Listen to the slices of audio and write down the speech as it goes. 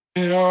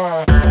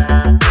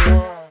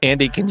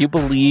Andy, can you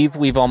believe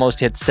we've almost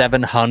hit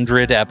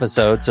 700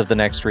 episodes of The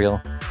Next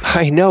Reel?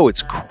 I know,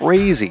 it's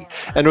crazy.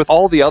 And with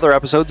all the other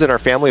episodes in our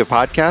family of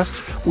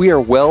podcasts, we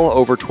are well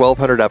over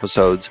 1,200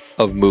 episodes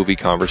of movie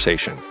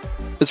conversation.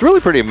 It's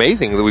really pretty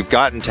amazing that we've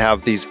gotten to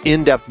have these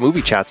in-depth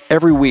movie chats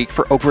every week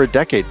for over a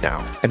decade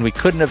now. And we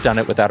couldn't have done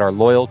it without our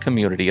loyal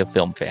community of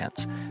film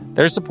fans.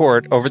 Their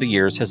support over the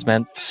years has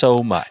meant so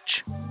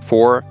much.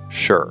 For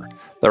sure.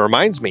 That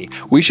reminds me,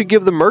 we should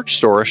give the merch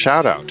store a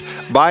shout out.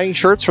 Buying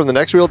shirts from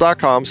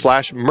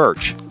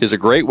thenextreel.com/merch is a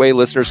great way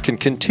listeners can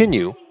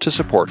continue to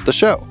support the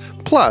show.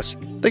 Plus,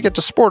 they get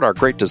to sport our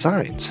great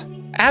designs.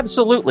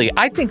 Absolutely.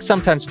 I think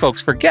sometimes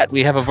folks forget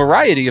we have a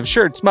variety of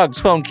shirts, mugs,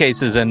 phone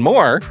cases, and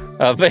more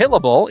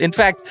available. In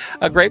fact,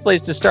 a great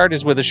place to start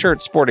is with a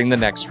shirt sporting the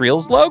Next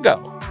Reel's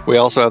logo. We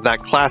also have that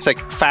classic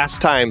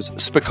Fast Times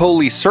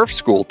Spicoli Surf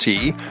School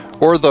tee,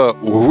 or the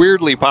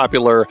weirdly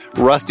popular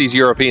Rusty's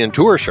European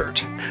Tour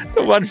shirt.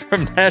 The one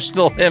from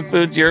National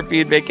Lampoon's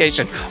European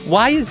Vacation.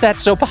 Why is that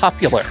so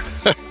popular?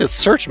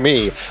 Search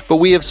me, but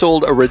we have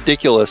sold a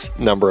ridiculous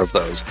number of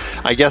those.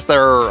 I guess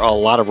there are a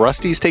lot of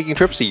Rustys taking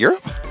trips to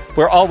Europe?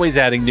 We're always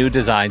adding new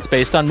designs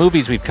based on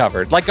movies we've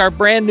covered, like our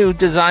brand new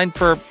design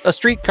for a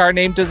streetcar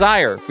named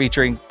Desire,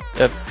 featuring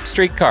a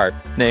streetcar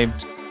named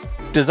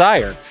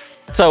Desire.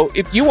 So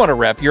if you want to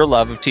rep your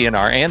love of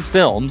TNR and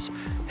films,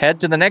 head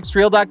to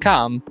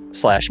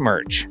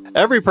thenextreel.com/merch.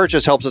 Every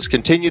purchase helps us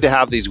continue to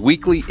have these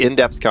weekly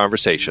in-depth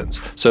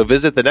conversations. So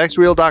visit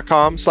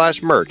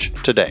thenextreel.com/merch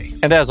today.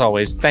 And as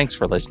always, thanks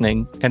for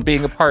listening and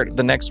being a part of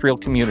the Next Reel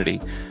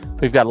community.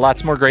 We've got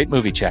lots more great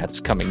movie chats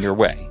coming your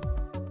way.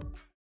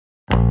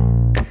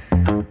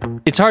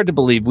 It's hard to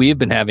believe we have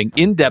been having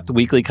in-depth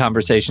weekly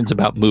conversations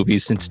about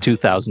movies since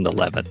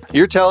 2011.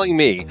 You're telling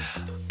me.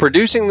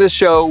 Producing this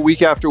show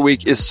week after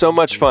week is so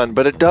much fun,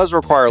 but it does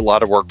require a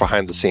lot of work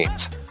behind the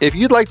scenes. If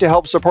you'd like to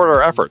help support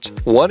our efforts,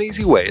 one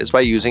easy way is by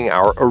using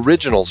our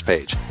Originals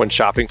page when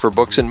shopping for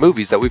books and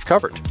movies that we've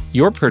covered.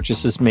 Your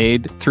purchase is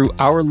made through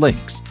our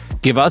links.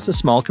 Give us a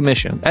small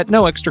commission at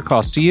no extra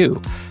cost to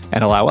you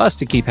and allow us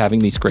to keep having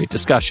these great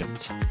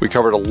discussions. We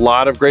covered a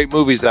lot of great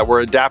movies that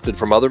were adapted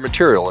from other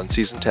material in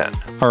Season 10.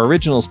 Our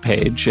Originals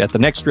page at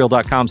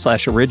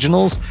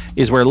thenextreel.com/originals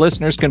is where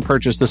listeners can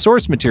purchase the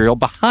source material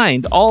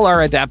behind all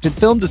our adapted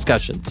film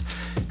discussions.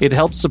 It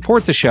helps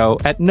support the show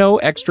at no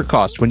extra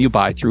cost when you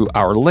buy through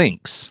our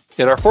links.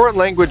 In our foreign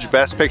language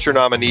Best Picture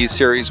nominees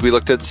series, we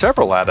looked at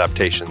several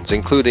adaptations,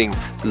 including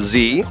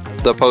Z,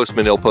 The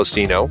Postman Il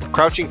Postino,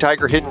 Crouching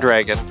Tiger, Hidden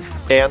Dragon,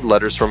 and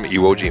Letters from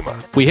Iwo Jima.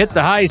 We hit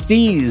the high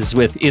seas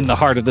with In the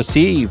Heart of the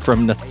Sea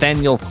from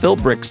Nathaniel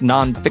Philbrick's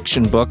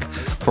nonfiction book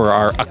for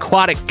our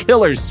Aquatic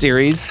Killers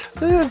series.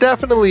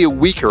 Definitely a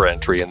weaker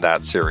entry in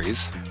that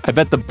series. I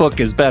bet the book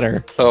is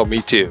better. Oh,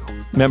 me too.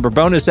 Member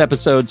bonus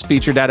episodes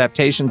featured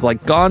adaptations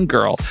like Gone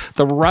Girl,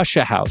 The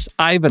Russia House,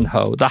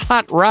 Ivanhoe, The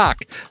Hot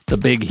Rock, The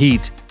Big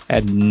Heat,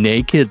 and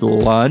Naked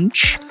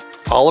Lunch.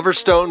 Oliver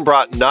Stone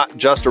brought not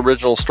just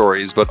original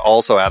stories, but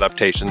also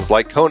adaptations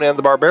like Conan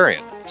the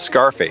Barbarian,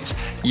 Scarface,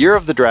 Year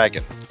of the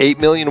Dragon, 8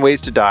 Million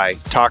Ways to Die,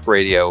 Talk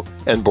Radio,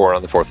 and Born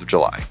on the 4th of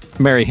July.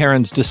 Mary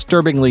Herron's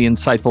disturbingly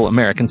insightful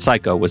American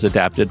Psycho was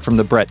adapted from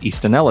the Bret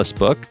Easton Ellis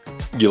book.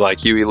 You like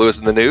Huey Lewis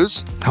in the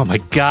News? Oh my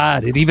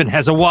God, it even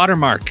has a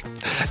watermark.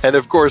 And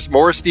of course,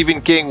 more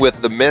Stephen King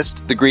with The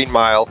Mist, The Green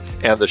Mile,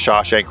 and The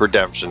Shawshank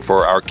Redemption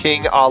for our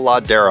King a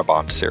la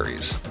Darabont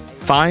series.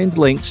 Find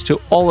links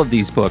to all of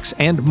these books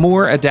and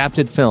more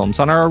adapted films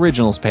on our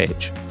Originals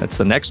page. That's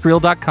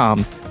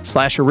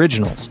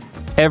thenextreel.com/originals.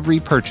 Every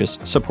purchase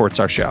supports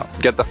our show.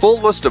 Get the full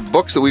list of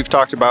books that we've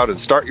talked about and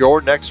start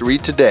your next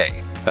read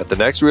today at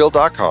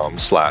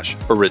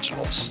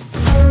thenextreel.com/originals.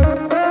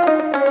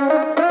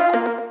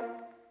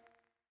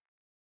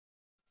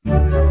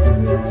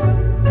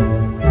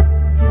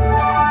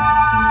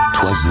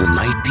 'Twas the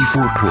night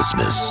before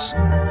Christmas,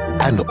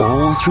 and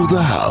all through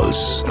the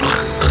house,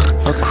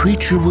 a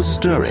creature was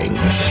stirring,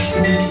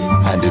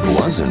 and it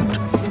wasn't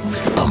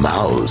a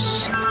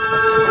mouse.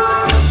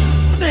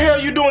 What the hell are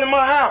you doing in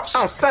my house?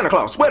 I'm Santa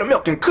Claus. Where the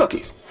milk and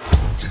cookies?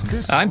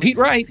 I'm Pete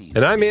Wright.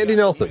 And I'm Andy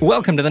Nelson.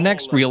 Welcome to the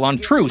Next Reel on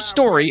True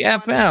Story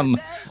FM.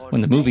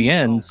 When the movie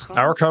ends,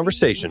 our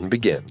conversation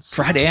begins.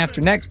 Friday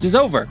After Next is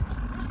over.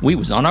 We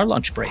was on our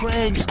lunch break.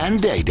 Craig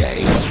and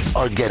Day-Day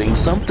are getting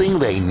something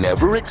they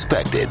never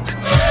expected.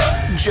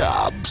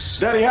 Jobs.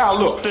 Daddy, how I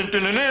look?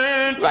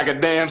 Like a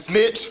damn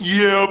snitch?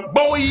 Yeah,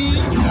 boy.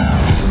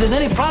 If there's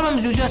any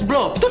problems, you just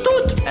blow. Toot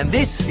toot. And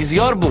this is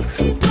your booth.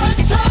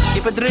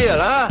 Keep it real,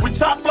 huh? We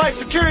top flight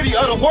security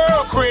of the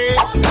world, Craig.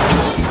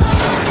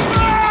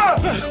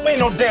 We ain't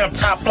no damn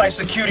top flight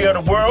security of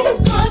the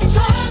world.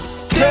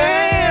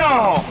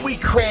 Damn! We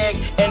Craig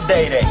and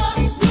Day-Day.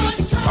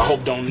 I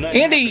hope don't know.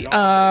 Andy,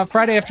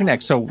 Friday After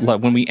Next. So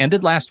when we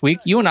ended last week,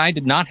 you and I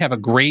did not have a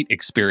great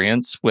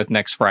experience with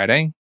Next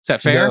Friday. Is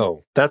that fair?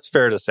 No, that's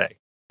fair to say.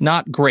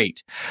 Not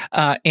great.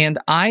 And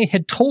I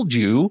had told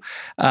you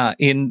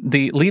in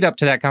the lead up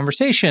to that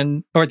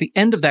conversation, or at the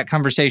end of that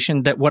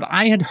conversation, that what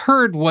I had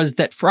heard was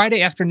that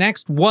Friday After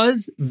Next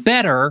was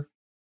better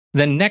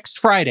then next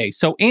Friday.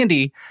 So,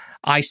 Andy,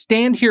 I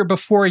stand here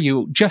before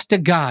you, just a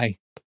guy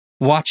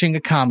watching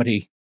a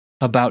comedy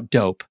about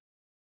dope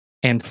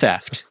and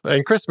theft.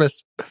 And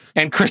Christmas.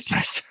 And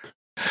Christmas.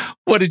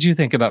 What did you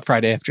think about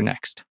Friday After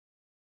Next?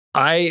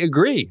 I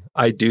agree.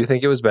 I do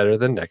think it was better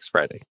than Next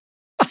Friday.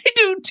 I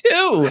do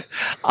too.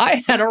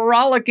 I had a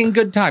rollicking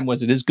good time.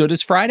 Was it as good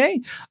as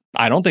Friday?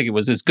 I don't think it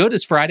was as good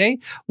as Friday.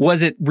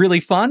 Was it really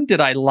fun? Did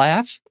I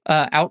laugh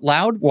out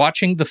loud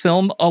watching the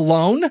film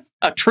alone?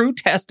 A true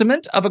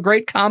testament of a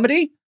great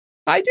comedy?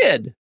 I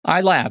did.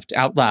 I laughed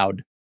out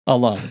loud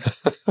alone.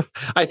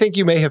 I think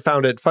you may have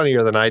found it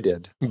funnier than I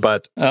did,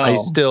 but I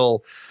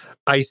still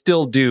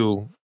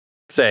do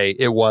say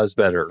it was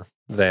better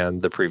than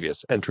the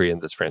previous entry in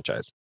this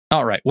franchise.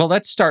 All right. Well,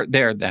 let's start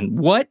there then.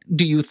 What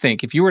do you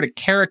think, if you were to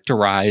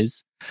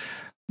characterize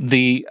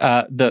the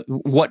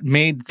what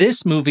made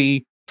this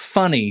movie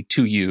funny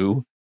to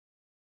you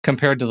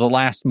compared to the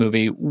last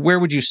movie, where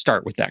would you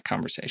start with that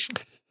conversation?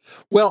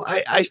 Well,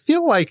 I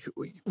feel like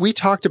we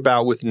talked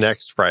about with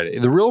Next Friday,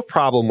 the real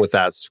problem with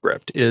that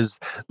script is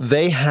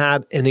they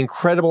had an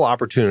incredible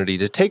opportunity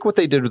to take what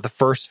they did with the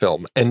first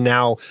film and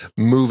now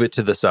move it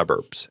to the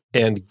suburbs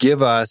and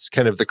give us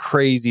kind of the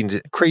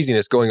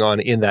craziness going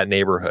on in that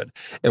neighborhood.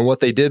 And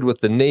what they did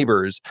with the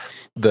neighbors,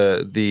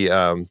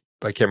 I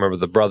can't remember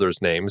the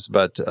brothers' names,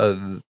 but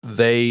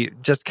they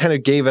just kind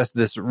of gave us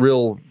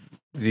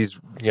these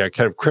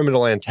kind of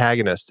criminal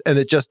antagonists, and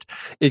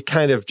it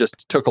kind of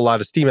just took a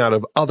lot of steam out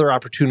of other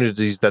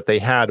opportunities that they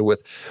had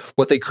with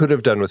what they could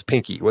have done with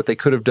Pinky, what they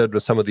could have done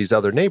with some of these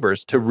other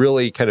neighbors to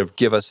really kind of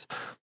give us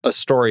a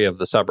story of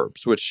the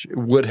suburbs, which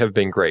would have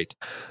been great.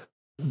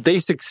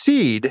 They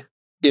succeed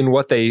in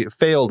what they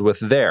failed with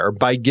there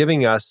by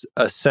giving us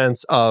a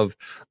sense of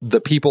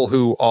the people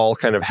who all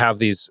kind of have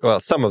these,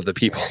 well, some of the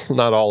people,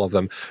 not all of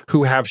them,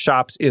 who have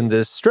shops in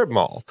this strip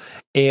mall.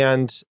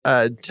 And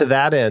to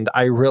that end,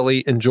 I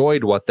really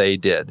enjoyed what they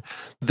did.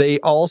 They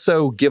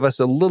also give us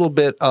a little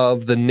bit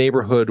of the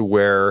neighborhood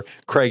where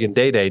Craig and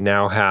Day Day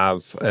now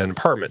have an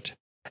apartment.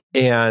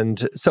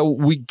 And so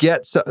we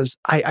get,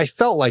 I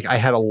felt like I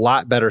had a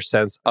lot better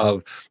sense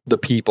of the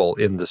people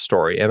in the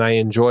story, and I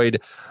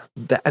enjoyed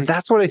that. And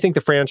that's what I think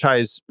the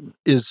franchise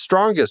is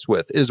strongest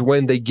with, is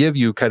when they give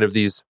you kind of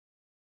these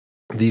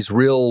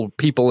real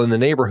people in the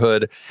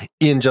neighborhood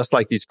in just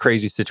like these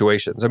crazy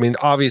situations. I mean,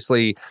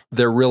 obviously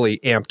they're really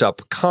amped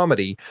up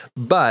comedy,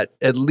 but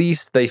at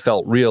least they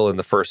felt real in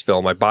the first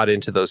film. I bought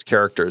into those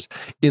characters.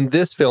 In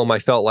this film, I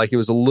felt like it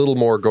was a little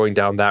more going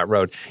down that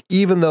road,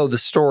 even though the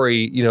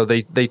story,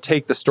 they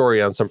take the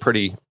story on some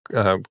pretty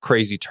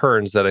crazy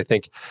turns that I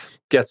think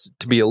gets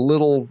to be a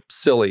little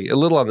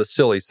on the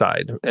silly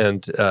side.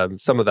 And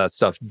some of that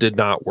stuff did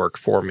not work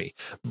for me.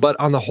 But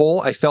on the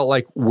whole, I felt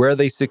like where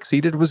they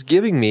succeeded was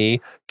giving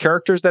me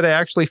characters that I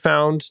actually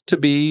found to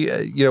be,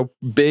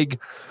 big,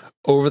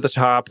 over the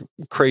top,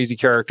 crazy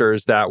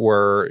characters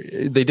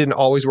they didn't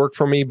always work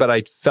for me, but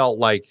I felt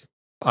like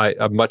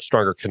a much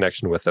stronger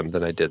connection with them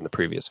than I did in the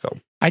previous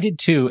film. I did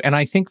too. And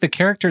I think the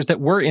characters that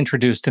were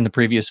introduced in the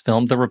previous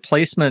film, the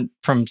replacement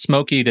from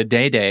Smokey to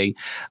Day Day,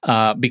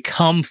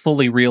 become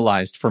fully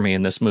realized for me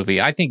in this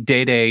movie. I think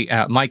Day Day,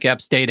 Mike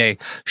Epps' Day Day,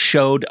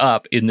 showed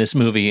up in this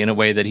movie in a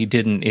way that he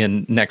didn't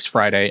in Next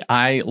Friday.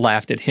 I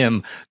laughed at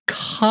him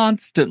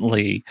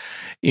constantly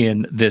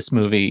in this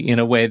movie in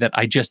a way that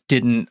I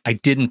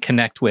didn't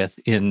connect with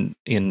in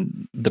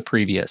the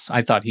previous.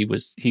 I thought he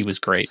was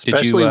great.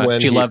 Especially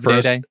did you love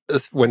Day Day?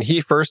 When he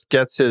first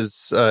gets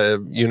his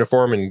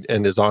uniform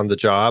and is on the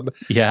job,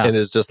 and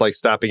is just like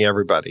stopping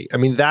everybody. I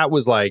mean, that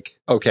was like,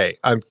 okay,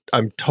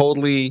 I'm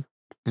totally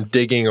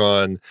digging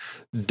on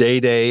Day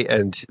Day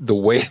and the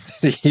way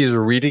that he's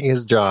reading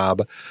his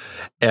job,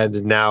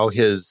 and now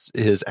his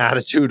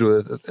attitude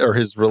or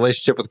his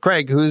relationship with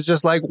Craig, who is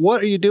just like,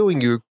 what are you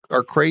doing? You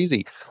are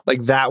crazy.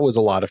 Like, that was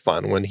a lot of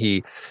fun when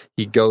he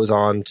goes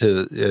on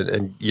to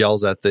and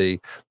yells at the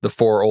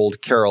four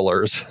old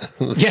carolers,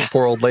 the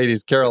four old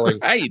ladies caroling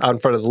out in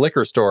front of the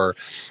liquor store,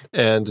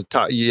 and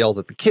yells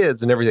at the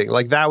kids and everything.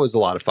 Like, that was a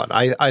lot of fun.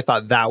 I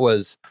thought that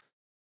was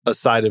a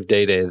side of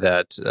Day Day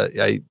that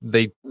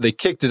they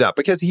kicked it up,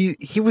 because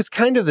he was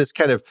kind of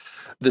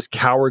this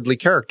cowardly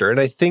character,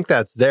 and I think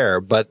that's there.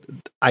 But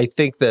I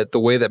think that the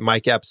way that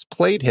Mike Epps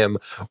played him,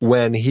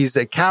 when he's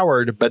a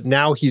coward, but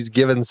now he's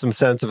given some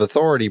sense of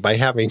authority by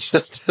having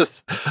just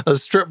a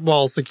strip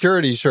mall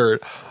security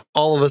shirt,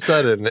 all of a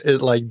sudden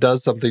it like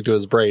does something to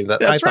his brain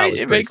that I thought was pretty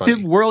funny. It makes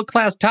him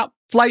world-class top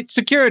flight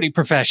security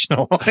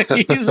professional.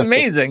 He's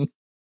amazing.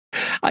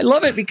 I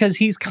love it because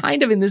he's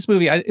kind of in this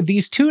movie.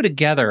 These two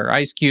together,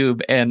 Ice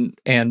Cube and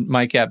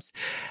Mike Epps.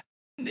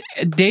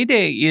 Day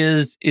Day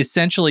is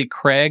essentially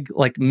Craig,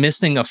 like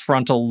missing a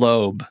frontal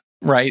lobe,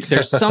 right?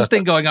 There's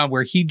something going on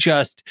where he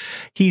just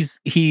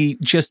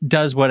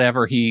does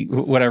whatever he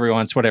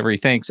wants, whatever he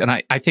thinks, and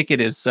I think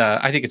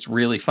it's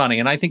really funny,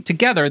 and I think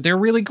together they're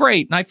really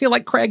great, and I feel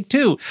like Craig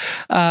too.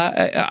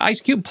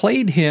 Ice Cube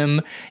played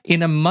him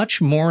in a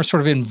much more sort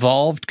of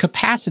involved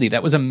capacity.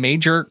 That was a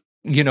major,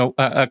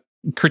 a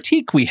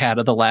critique we had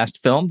of the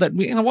last film that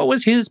what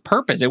was his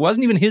purpose? It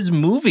wasn't even his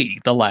movie,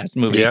 the last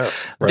movie. Yeah,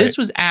 right. This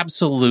was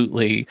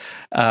absolutely,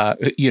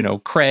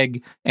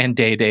 Craig and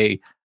Day Day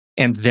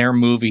and their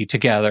movie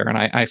together, and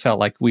I felt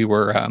like we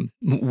were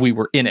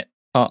in it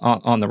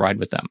on the ride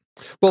with them.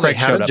 Well, Craig they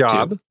had a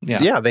job.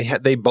 Yeah,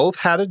 they both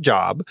had a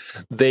job.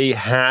 They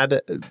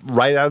had,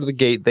 right out of the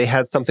gate, they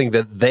had something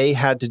that they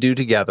had to do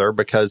together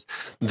because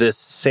this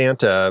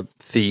Santa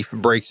thief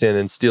breaks in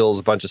and steals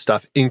a bunch of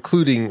stuff,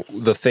 including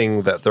the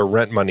thing that their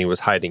rent money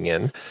was hiding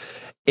in.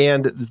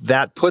 And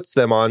that puts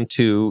them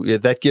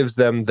that gives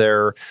them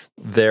their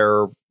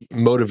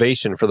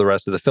motivation for the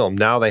rest of the film.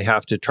 Now they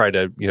have to try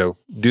to,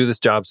 do this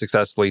job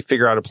successfully,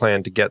 figure out a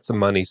plan to get some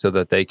money so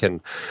that they can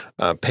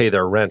pay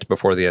their rent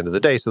before the end of the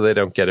day so they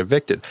don't get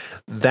evicted.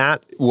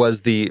 That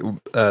was the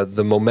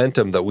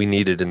momentum that we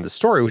needed in the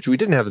story, which we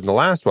didn't have in the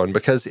last one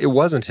because it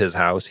wasn't his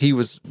house. He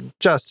was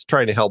just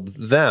trying to help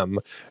them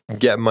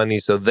get money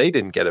so they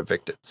didn't get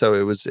evicted.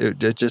 So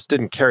it just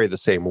didn't carry the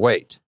same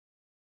weight.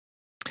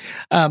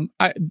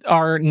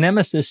 Our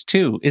nemesis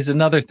too is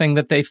another thing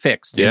that they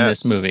fixed in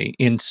this movie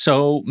in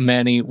so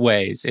many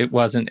ways. It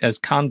wasn't as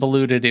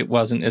convoluted. It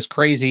wasn't as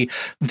crazy.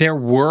 There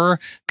were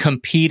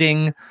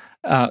competing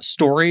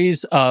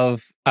stories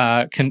of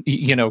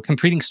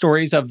competing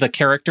stories of the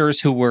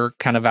characters who were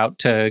kind of out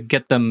to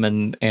get them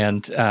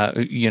and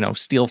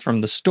steal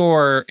from the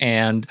store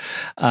and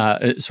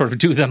sort of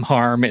do them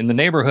harm in the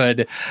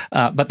neighborhood,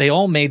 but they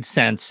all made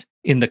sense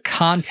in the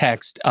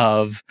context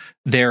of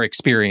their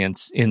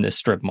experience in this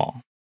strip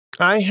mall.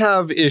 I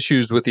have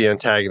issues with the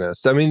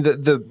antagonist. I mean,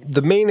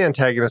 the main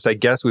antagonist, I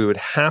guess we would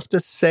have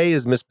to say,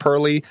 is Miss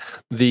Pearly.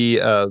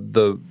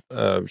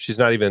 She's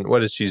not even,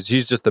 what is she?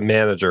 She's just the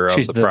manager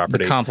of the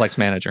property. The complex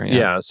manager.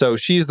 Yeah. So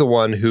she's the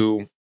one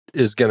who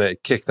is going to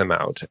kick them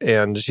out.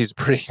 And she's a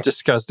pretty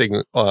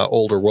disgusting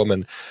older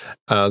woman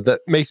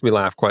that makes me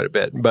laugh quite a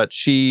bit. But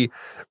she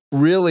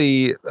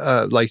really,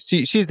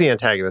 she's the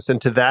antagonist. And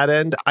to that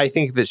end, I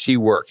think that she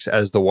works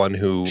as the one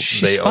who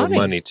they owe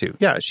money to.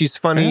 Yeah, she's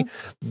funny. Yeah.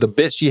 The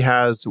bit she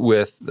has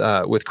with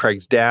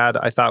Craig's dad,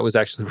 I thought was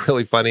actually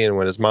really funny. And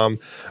when his mom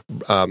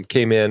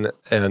came in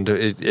and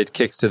it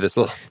kicks to this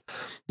little,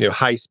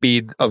 high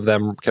speed of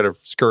them kind of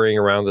scurrying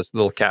around this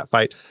little cat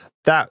fight,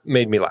 that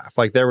made me laugh.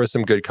 Like there was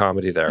some good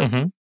comedy there.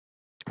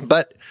 Mm-hmm.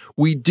 But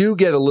we do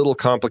get a little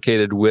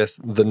complicated with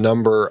the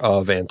number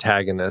of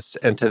antagonists.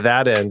 And to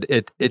that end,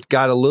 it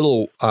got a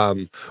little,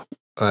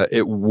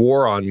 it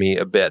wore on me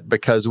a bit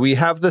because we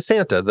have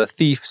the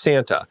thief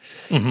Santa.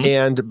 Mm-hmm.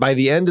 And by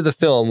the end of the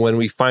film, when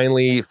we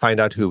finally find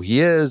out who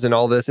he is and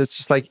all this, it's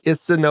just like,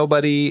 it's a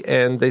nobody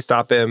and they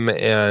stop him.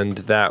 And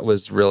that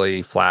was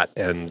really flat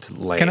and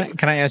lame.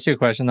 Can I ask you a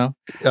question though?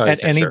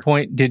 At any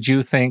point, did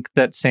you think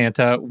that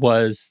Santa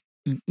was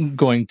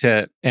going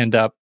to end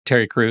up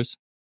Terry Crews?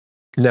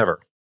 Never.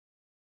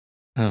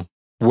 Oh,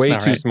 way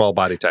too small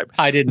body type.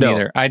 I didn't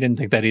either. I didn't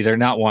think that either.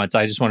 Not once.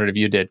 I just wondered if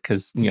you did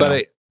because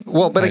I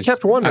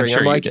kept wondering. I'm sure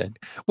I'm like, you did.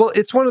 Well,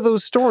 it's one of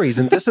those stories,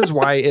 and this is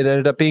why it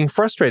ended up being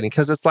frustrating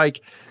because it's like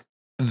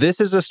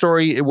this is a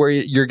story where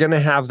you're going to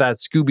have that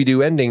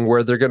Scooby-Doo ending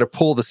where they're going to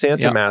pull the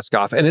Santa mask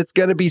off, and it's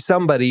going to be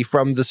somebody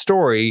from the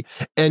story,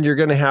 and you're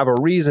going to have a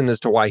reason as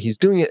to why he's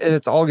doing it, and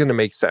it's all going to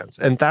make sense.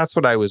 And that's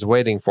what I was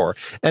waiting for.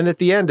 And at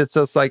the end, it's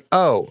just like,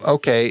 oh,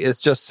 okay,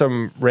 it's just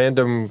some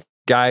random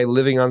guy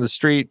living on the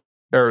street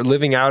or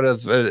living out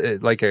of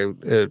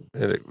a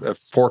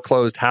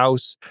foreclosed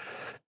house.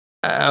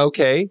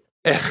 Okay.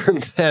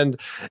 And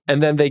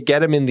then they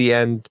get him in the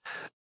end,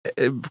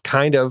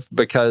 kind of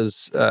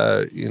because,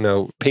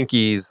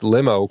 Pinky's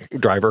limo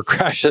driver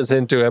crashes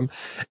into him.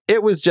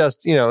 It was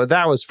just,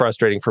 that was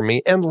frustrating for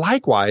me. And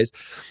likewise,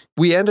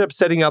 we ended up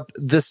setting up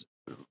this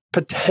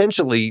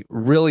potentially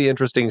really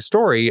interesting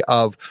story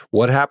of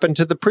what happened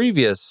to the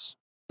previous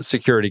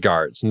security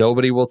guards.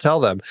 Nobody will tell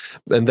them.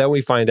 And then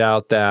we find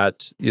out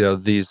that,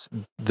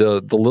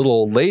 the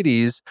little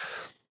ladies,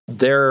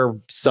 their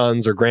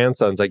sons or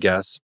grandsons, I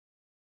guess,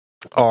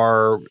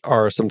 are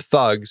some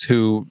thugs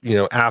who,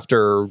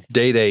 after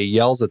Day Day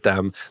yells at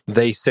them,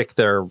 they sick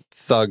their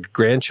thug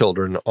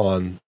grandchildren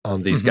on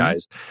these mm-hmm.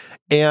 guys.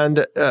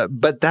 And,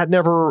 but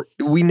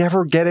we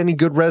never get any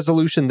good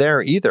resolution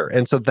there either.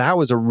 And so that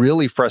was a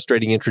really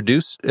frustrating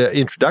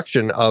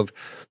introduction of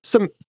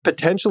some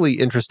potentially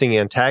interesting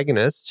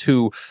antagonists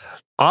who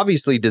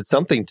obviously did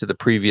something to the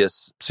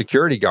previous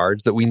security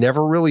guards that we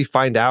never really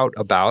find out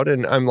about.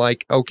 And I'm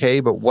like, okay,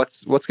 but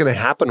what's going to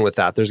happen with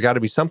that? There's got to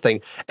be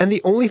something. And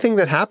the only thing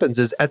that happens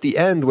is at the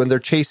end, when they're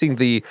chasing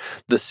the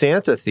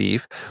Santa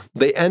thief,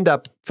 they end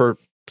up, for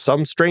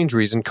some strange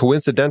reason,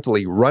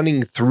 coincidentally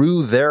running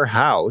through their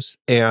house.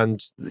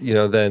 And,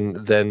 these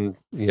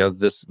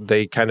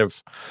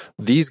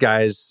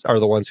guys are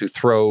the ones who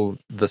throw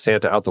the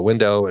Santa out the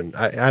window. And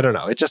I don't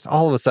know. It just,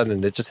 all of a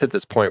sudden, it just hit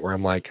this point where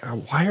I'm like,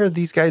 why are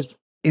these guys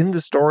in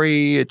the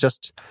story?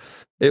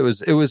 it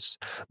was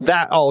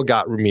that all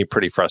got me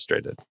pretty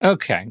frustrated.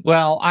 Okay.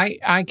 Well,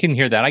 I can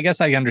hear that. I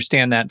guess I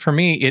understand that. For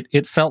me,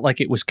 it felt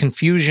like it was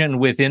confusion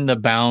within the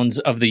bounds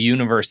of the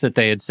universe that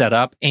they had set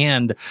up,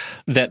 and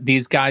that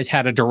these guys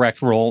had a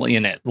direct role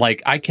in it.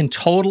 Like, I can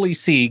totally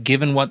see,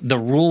 given what the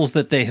rules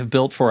that they have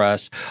built for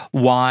us,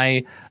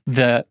 why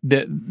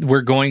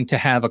we're going to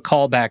have a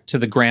callback to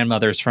the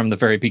grandmothers from the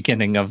very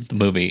beginning of the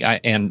movie,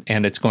 and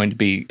it's going to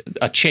be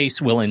a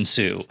chase will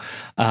ensue.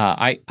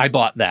 I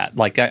bought that.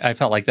 Like, I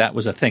felt like that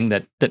was a thing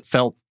that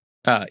felt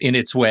in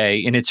its way,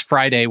 in its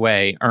Friday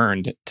way,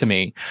 earned to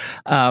me.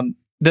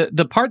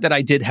 The part that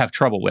I did have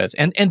trouble with,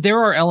 and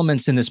there are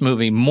elements in this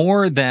movie,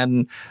 more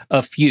than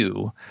a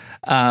few,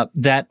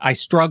 that I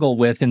struggle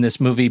with in this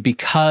movie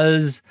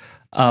because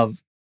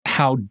of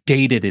how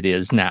dated it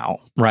is now,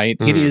 right?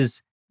 It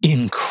is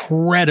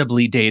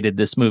incredibly dated,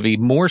 this movie,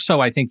 more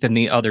so I think than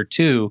the other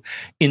two,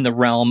 in the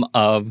realm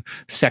of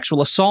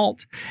sexual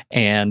assault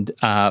and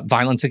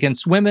violence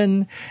against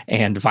women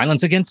and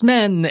violence against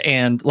men.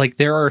 And like,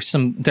 there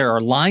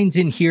are lines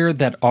in here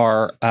that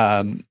are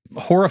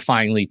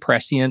horrifyingly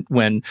prescient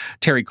when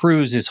Terry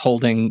Crews is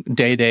holding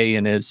Day-Day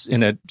in a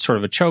sort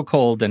of a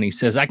chokehold, and he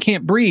says, "I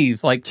can't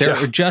breathe." Like, there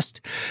are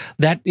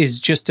that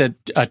is just a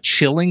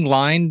chilling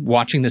line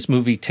watching this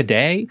movie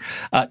today.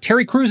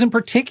 Terry Crews in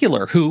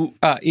particular, who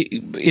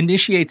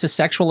initiates a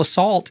sexual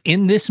assault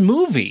in this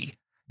movie.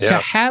 To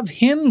have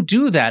him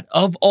do that,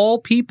 of all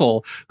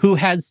people, who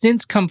has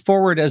since come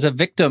forward as a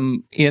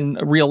victim in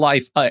real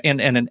life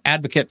and an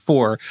advocate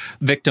for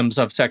victims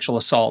of sexual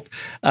assault,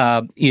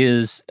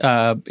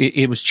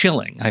 it was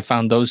chilling. I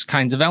found those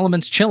kinds of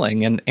elements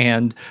chilling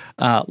and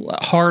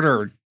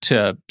harder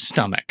to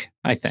stomach,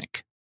 I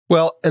think.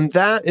 Well, and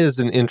that is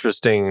an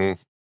interesting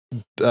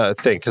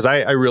thing, because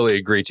I really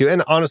agree too.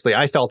 And honestly,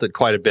 I felt it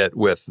quite a bit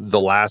with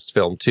the last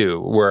film too,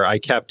 where I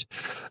kept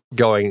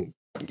going,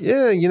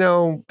 yeah,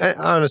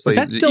 honestly,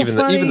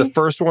 even the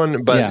first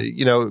one, but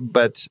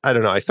but I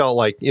don't know. I felt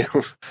like,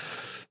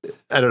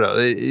 I don't know.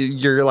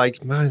 You're like,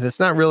 that's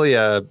not really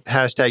a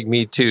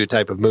 #MeToo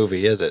type of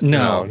movie, is it?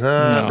 No,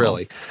 not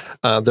really.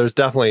 There's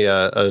definitely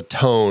a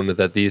tone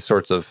that these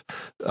sorts of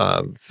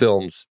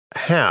films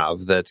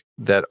have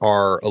that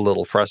are a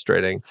little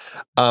frustrating.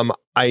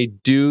 I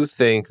do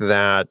think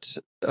that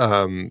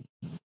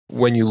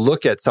when you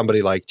look at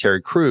somebody like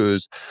Terry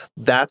Crews,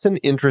 that's an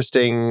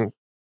interesting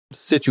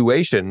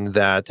situation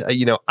that,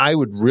 I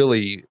would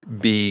really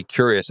be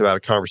curious about a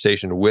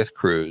conversation with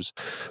Crews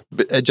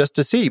just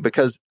to see,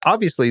 because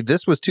obviously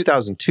this was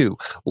 2002,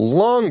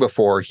 long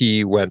before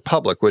he went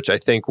public, which I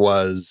think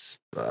was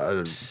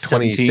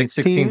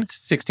 2016,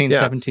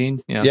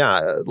 17.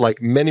 Yeah,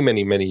 like many,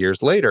 many, many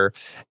years later.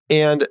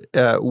 And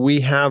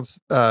we have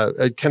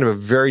a kind of a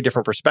very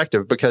different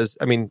perspective, because,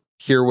 I mean,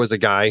 here was a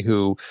guy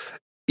who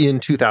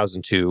in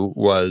 2002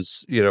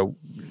 was,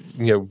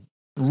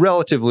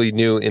 relatively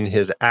new in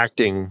his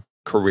acting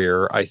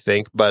career, I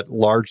think, but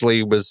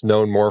largely was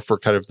known more for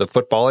kind of the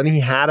football, and he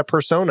had a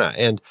persona.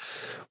 And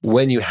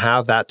when you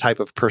have that type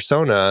of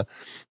persona,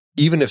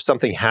 even if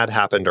something had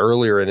happened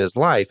earlier in his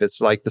life, it's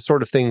like the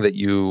sort of thing that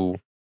you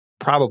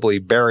probably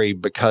bury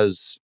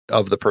because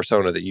of the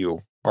persona that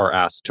you are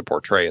asked to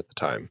portray at the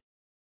time.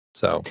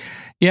 So,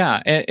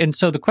 yeah. And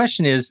so the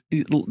question is,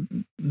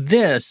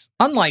 this,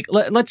 unlike,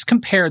 let's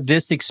compare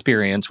this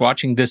experience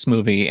watching this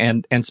movie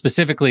and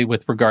specifically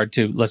with regard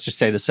to, let's just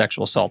say, the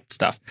sexual assault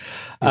stuff.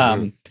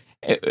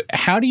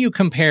 How do you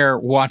compare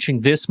watching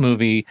this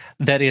movie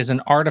that is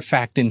an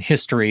artifact in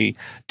history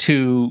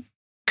to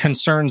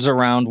concerns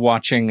around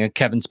watching a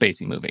Kevin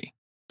Spacey movie?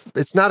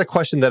 It's not a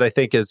question that I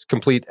think is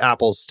complete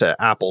apples to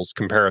apples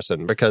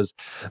comparison, because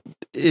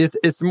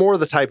it's more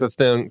the type of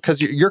thing,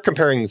 because you're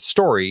comparing the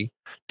story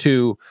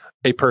to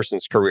a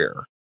person's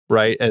career,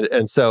 right?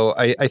 And so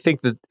I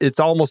think that it's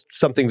almost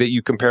something that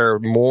you compare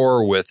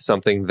more with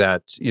something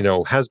that,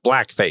 has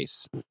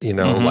blackface,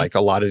 like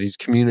a lot of these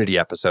Community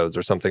episodes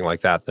or something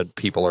like that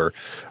people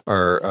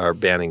are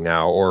banning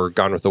now, or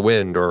Gone with the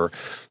Wind or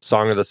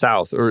Song of the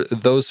South, or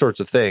those sorts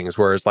of things,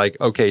 where it's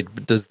like, okay,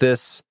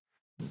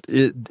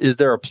 is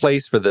there a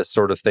place for this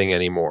sort of thing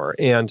anymore?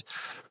 And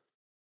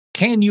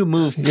can you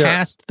move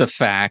past the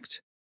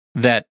fact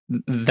that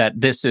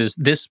this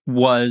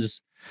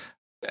was,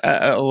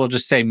 we'll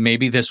just say,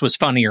 maybe this was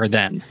funnier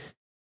then,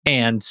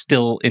 and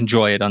still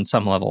enjoy it on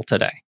some level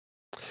today?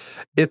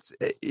 It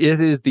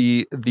is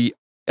the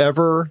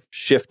ever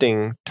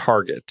shifting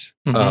target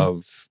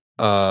of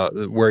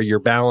where you're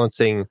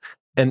balancing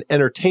an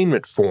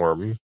entertainment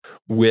form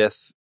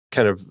with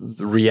kind of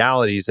the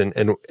realities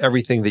and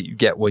everything that you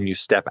get when you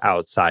step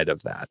outside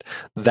of that.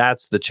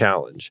 That's the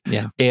challenge.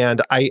 Yeah.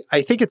 And I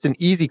think it's an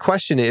easy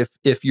question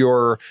if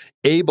you're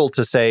able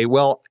to say,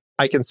 well,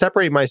 I can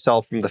separate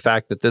myself from the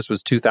fact that this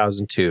was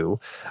 2002.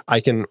 I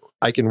can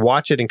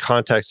watch it in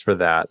context for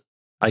that.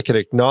 I can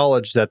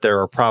acknowledge that there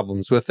are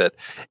problems with it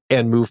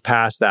and move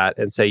past that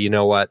and say, you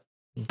know what,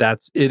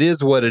 it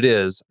is what it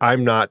is.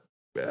 I'm not,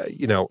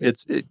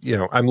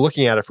 I'm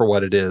looking at it for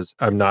what it is.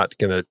 I'm not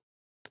going to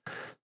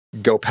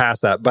go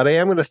past that, but I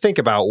am going to think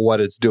about what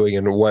it's doing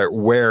and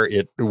where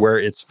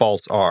its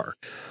faults are.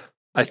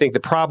 I think the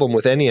problem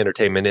with any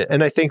entertainment,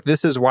 and I think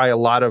this is why a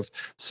lot of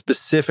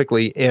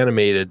specifically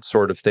animated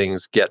sort of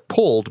things get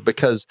pulled,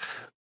 because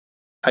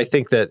I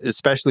think that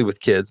especially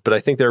with kids, but I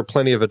think there are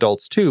plenty of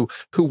adults too,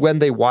 who when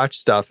they watch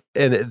stuff,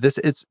 and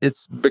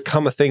it's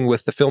become a thing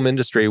with the film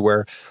industry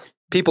where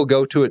people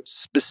go to it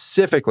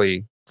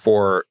specifically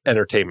for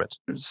entertainment,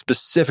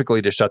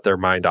 specifically to shut their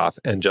mind off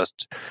and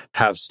just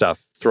have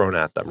stuff thrown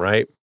at them,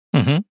 right?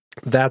 Mm-hmm.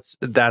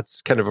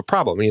 That's kind of a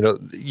problem.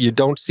 You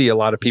don't see a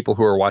lot of people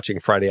who are watching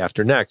Friday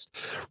After Next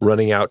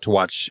running out to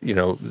watch,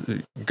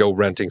 go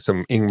renting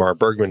some Ingmar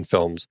Bergman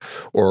films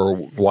or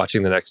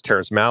watching the next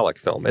Terrence Malick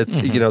film. It's,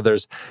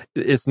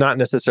 it's not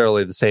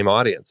necessarily the same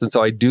audience. And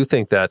so I do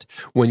think that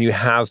when you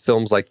have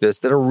films like this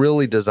that are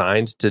really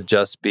designed to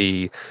just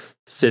be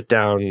sit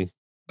down,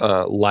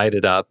 light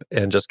it up,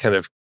 and just kind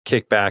of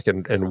kick back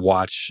and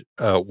watch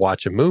a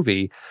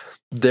movie,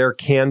 there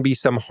can be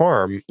some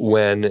harm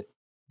when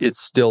it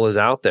still is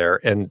out there.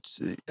 And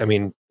I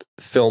mean,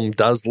 film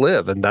does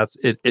live, and that's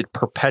it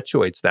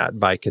perpetuates that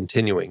by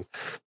continuing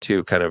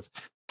to kind of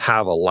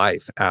have a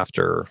life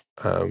after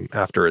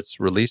its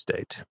release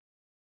date.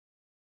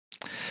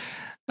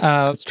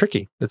 It's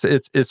tricky.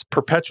 It's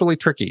perpetually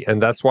tricky, and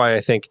that's why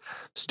I think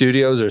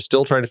studios are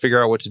still trying to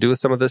figure out what to do with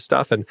some of this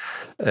stuff. And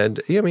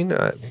I mean,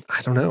 I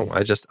don't know.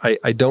 I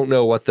don't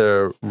know what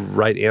the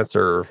right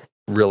answer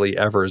really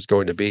ever is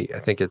going to be. I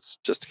think it's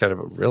just kind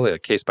of really a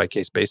case by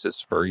case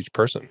basis for each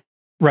person.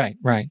 Right.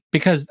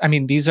 Because I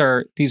mean, these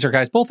are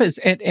guys both as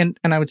and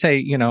I would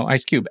say,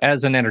 Ice Cube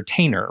as an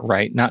entertainer,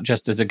 right? Not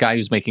just as a guy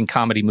who's making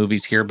comedy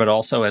movies here, but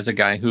also as a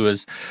guy who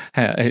has,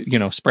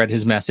 spread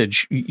his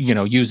message,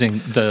 using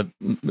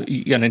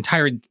an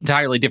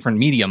entirely different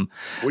medium.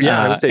 Well,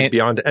 yeah, I would say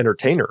beyond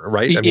entertainer,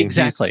 right? I mean,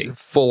 exactly. He's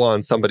full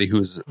on somebody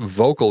who's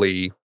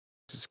vocally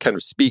kind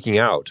of speaking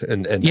out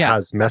and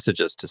has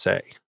messages to say.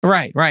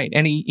 Right.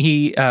 And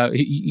he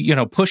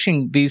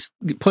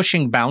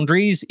pushing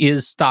boundaries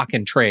is stock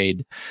and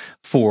trade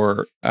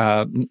for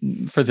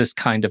this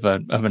kind of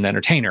an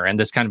entertainer and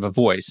this kind of a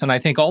voice. And I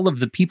think all of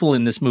the people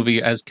in this movie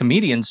as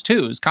comedians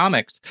too, as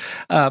comics,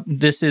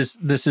 this is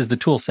the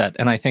tool set.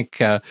 And I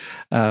think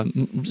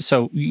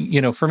so.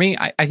 For me,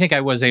 I think I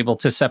was able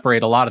to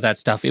separate a lot of that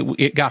stuff.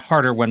 It got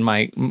harder when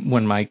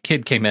my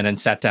kid came in and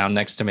sat down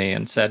next to me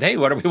and said, "Hey,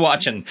 what are we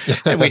watching?"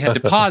 And we had to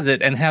pause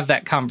it and have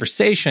that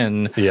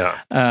conversation. Yeah.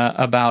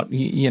 About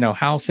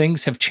how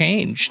things have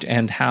changed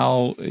and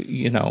how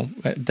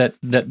that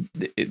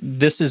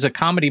this is a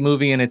comedy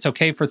movie and it's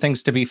okay for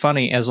things to be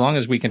funny as long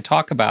as we can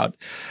talk about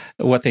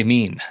what they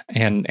mean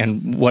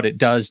and what it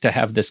does to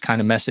have this kind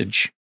of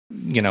message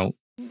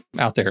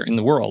out there in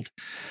the world.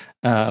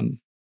 Yeah,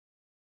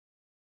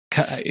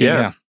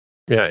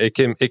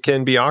 it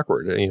can be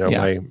awkward.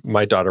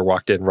 My daughter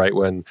walked in right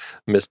when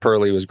Miss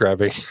Pearly was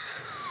grabbing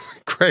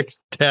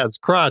Craig's dad's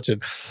crotch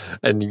and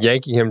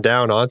yanking him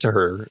down onto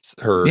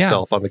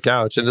herself on the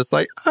couch, and it's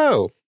like,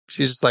 oh,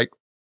 she's just like,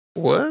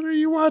 what are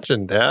you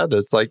watching, Dad?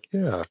 It's like,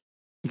 yeah,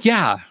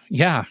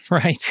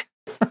 right.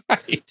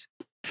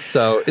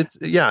 So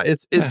it's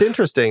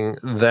interesting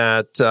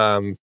that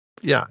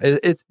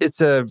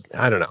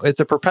it's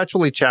a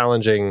perpetually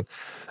challenging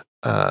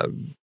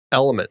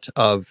element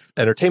of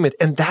entertainment,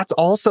 and that's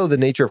also the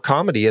nature of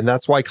comedy, and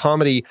that's why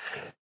comedy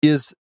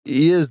is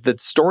the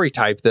story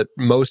type that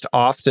most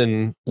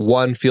often,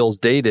 one, feels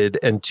dated,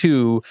 and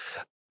two,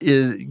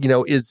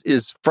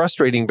 is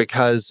frustrating,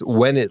 because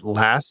when it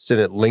lasts and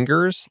it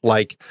lingers,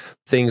 like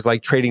things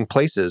like Trading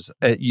Places,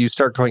 you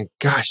start going,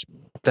 gosh,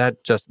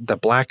 the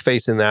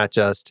blackface in that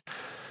just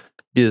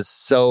is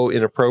so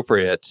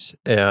inappropriate,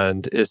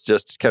 and it's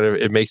just kind of,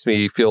 it makes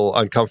me feel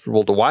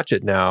uncomfortable to watch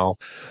it now.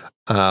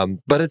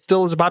 But it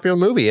still is a popular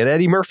movie, and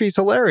Eddie Murphy's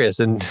hilarious,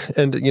 and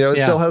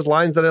it still has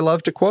lines that I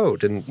love to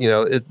quote, and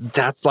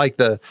that's like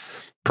the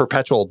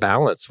perpetual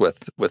balance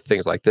with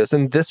things like this.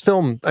 And this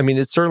film, I mean,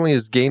 it certainly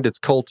has gained its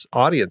cult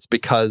audience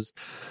because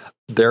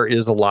there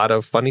is a lot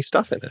of funny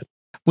stuff in it.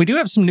 We do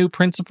have some new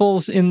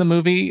principles in the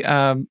movie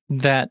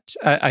that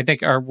I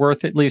think are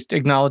worth at least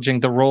acknowledging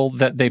the role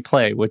that they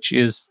play, which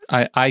is,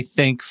 I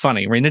think,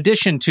 funny. In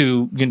addition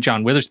to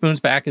John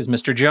Witherspoon's back as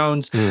Mr.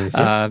 Jones,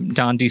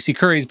 Don D.C.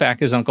 Curry's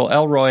back as Uncle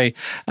Elroy,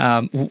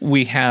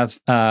 we have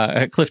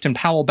Clifton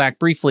Powell back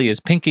briefly as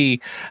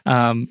Pinky.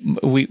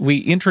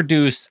 We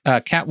introduce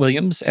Cat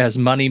Williams as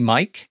Money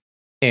Mike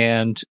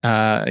and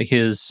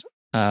his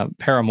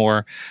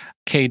paramour,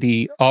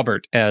 Katie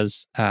Aubert,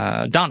 as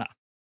Donna.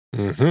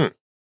 Mm-hmm.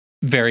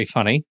 Very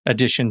funny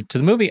addition to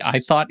the movie. I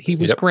thought he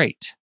was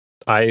great.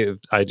 I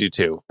do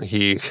too.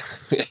 He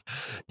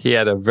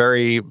had a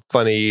very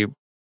funny,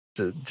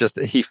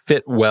 he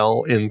fit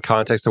well in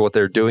context of what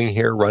they're doing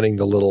here, running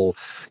the little,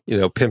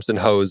 Pimps and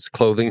Hoes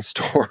clothing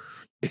store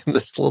in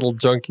this little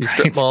junkie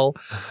strip mall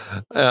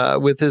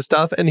with his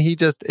stuff. And he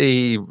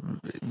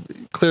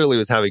clearly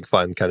was having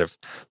fun kind of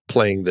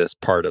playing this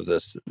part of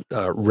this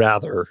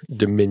rather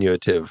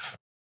diminutive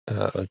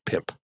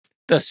pimp.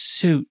 The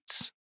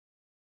suits.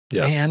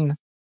 Yes. Man,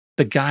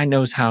 the guy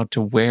knows how to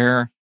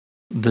wear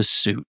the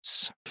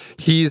suits.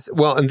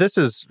 And this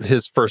is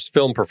his first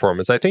film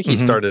performance. I think he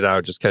started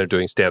out just kind of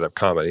doing stand-up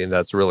comedy, and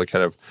that's really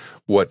kind of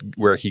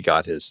where he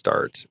got his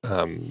start.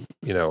 And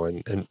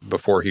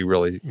before he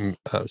really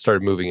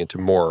started moving into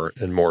more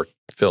and more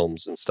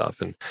films and stuff.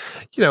 And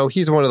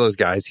he's one of those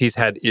guys. He's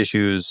had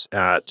issues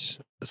at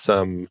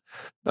some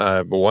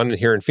one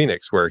here in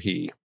Phoenix where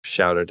he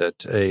shouted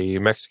at a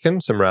Mexican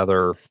some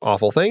rather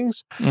awful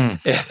things, and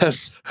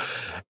it's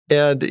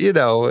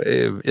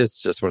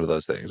just one of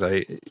those things.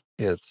 It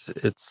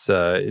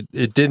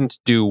didn't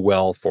do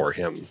well for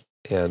him,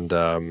 and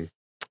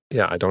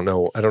I don't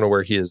know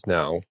where he is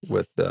now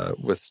with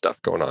stuff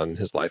going on in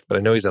his life, but I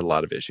know he's had a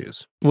lot of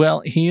issues.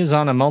 Well, he is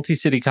on a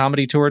multi-city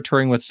comedy tour,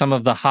 touring with some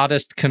of the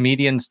hottest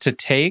comedians to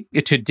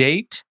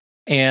date,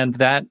 and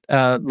that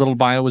little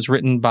bio was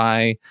written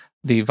by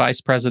the vice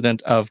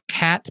president of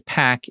Cat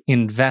Pack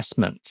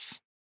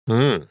Investments.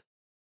 I'm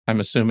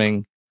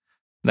assuming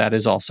that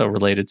is also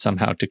related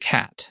somehow to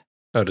cat.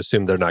 I would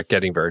assume they're not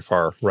getting very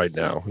far right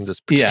now in this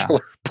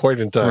particular point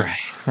in time.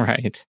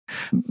 Right.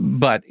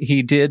 But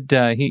he did,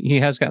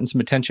 he has gotten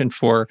some attention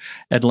for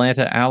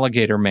Atlanta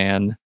Alligator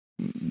Man.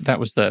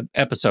 That was the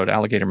episode,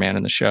 Alligator Man,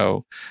 in the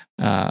show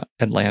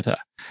Atlanta,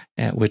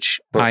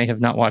 which I have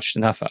not watched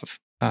enough of.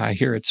 I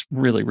hear it's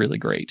really, really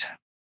great.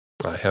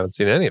 I haven't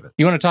seen any of it.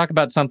 You want to talk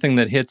about something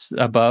that hits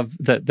above,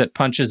 that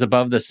punches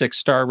above the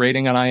 6-star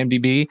rating on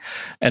IMDb?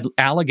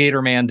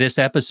 Alligator Man, this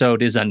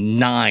episode is a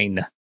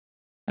 9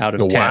 out of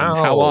 10. Wow.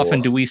 How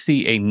often do we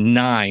see a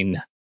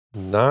 9?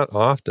 Not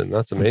often.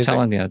 That's amazing. I'm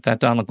telling you, that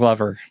Donald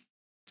Glover,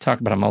 talk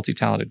about a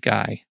multi-talented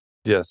guy.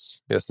 Yes,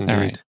 indeed. All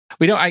right.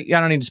 I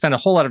don't need to spend a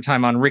whole lot of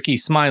time on Ricky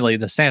Smiley,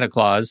 the Santa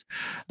Claus.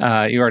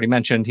 You already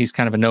mentioned he's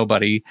kind of a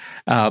nobody.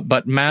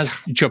 But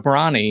Maz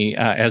Jobrani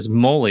as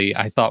Molly,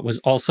 I thought was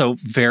also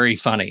very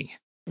funny.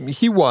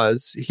 He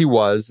was.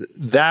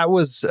 That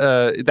was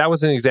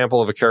an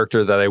example of a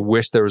character that I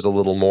wish there was a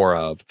little more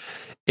of.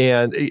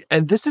 And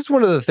this is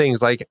one of the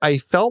things, like, I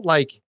felt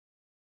like,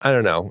 I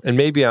don't know, and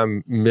maybe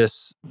I'm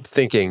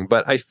misthinking,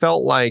 but I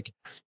felt like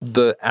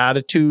the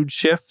attitude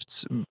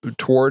shifts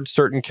toward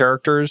certain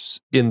characters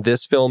in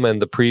this film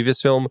and the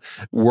previous film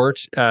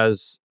weren't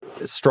as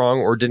strong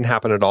or didn't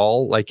happen at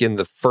all, like in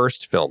the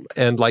first film.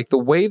 And like the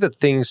way that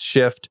things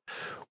shift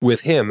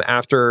with him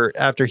after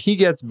he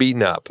gets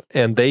beaten up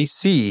and they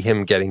see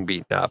him getting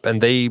beaten up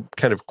and they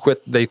kind of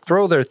quit, they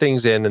throw their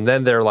things in and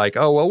then they're like,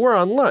 oh, well, we're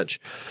on lunch.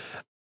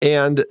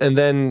 And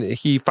then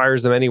he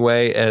fires them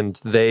anyway, and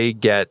they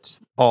get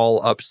all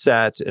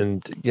upset.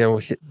 And,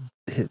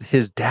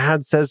 his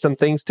dad says some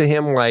things to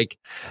him like,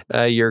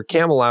 your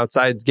camel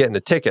outside's getting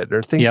a ticket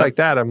or things like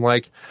that. I'm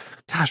like,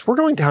 gosh, we're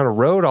going down a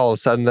road all of a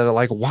sudden that are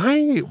like,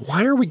 why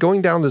are we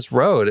going down this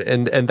road?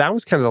 And that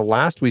was kind of the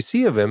last we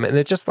see of him. And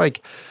it just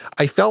like,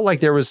 I felt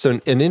like there was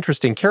an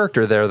interesting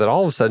character there that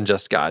all of a sudden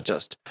just got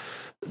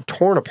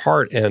torn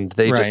apart, and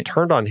they just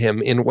turned on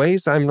him in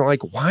ways I'm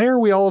like, why are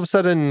we all of a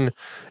sudden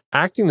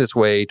acting this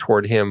way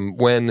toward him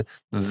when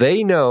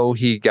they know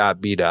he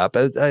got beat up?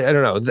 I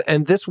don't know.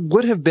 And this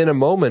would have been a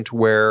moment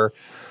where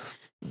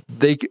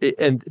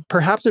and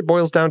perhaps it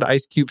boils down to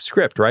Ice Cube's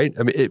script, right?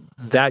 I mean,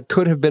 that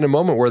could have been a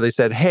moment where they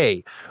said,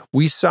 hey,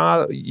 we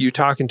saw you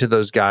talking to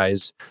those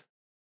guys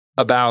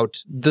about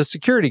the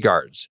security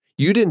guards.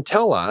 You didn't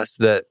tell us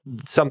that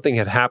something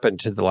had happened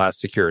to the last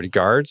security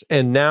guards,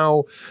 and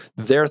now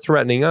they're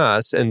threatening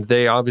us, and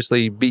they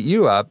obviously beat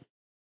you up.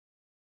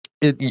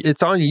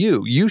 It's on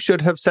you. You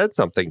should have said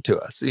something to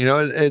us.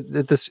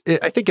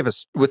 I think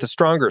with a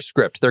stronger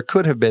script, there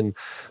could have been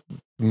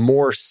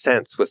more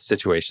sense with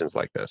situations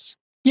like this.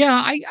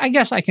 Yeah, I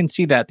guess I can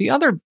see that. The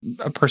other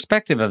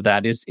perspective of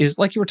that is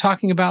like you were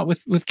talking about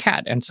with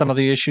Kat and some of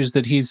the issues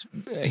that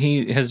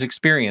he has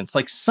experienced.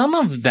 Like some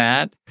of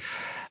that,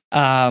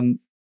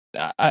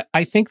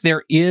 I think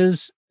there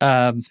is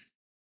at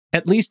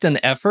least an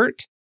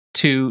effort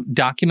to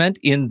document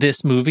in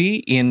this movie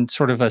in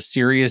sort of a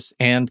serious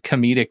and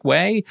comedic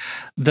way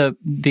the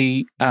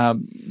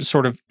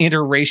sort of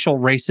interracial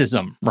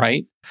racism,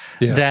 right?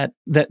 Yeah.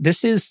 That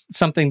this is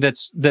something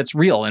that's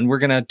real, and we're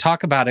going to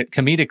talk about it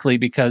comedically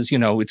because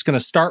it's going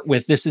to start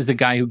with, this is the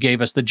guy who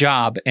gave us the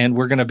job, and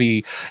we're going to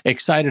be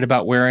excited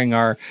about wearing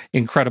our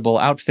incredible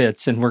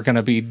outfits, and we're going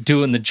to be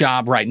doing the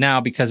job right now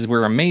because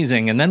we're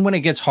amazing. And then when it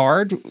gets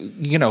hard,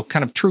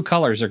 kind of true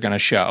colors are going to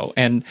show,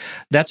 and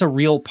that's a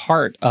real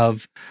part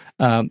of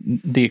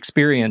the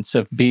experience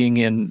of being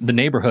in the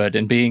neighborhood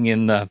and being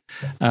in the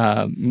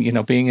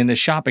being in this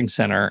shopping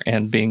center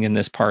and being in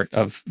this part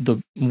of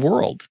the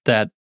world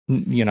that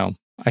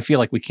I feel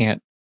like we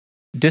can't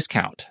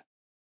discount.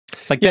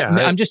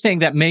 I'm just saying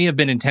that may have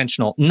been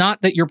intentional.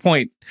 Not that your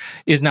point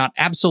is not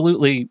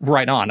absolutely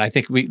right on. I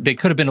think they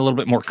could have been a little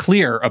bit more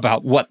clear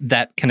about what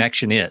that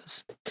connection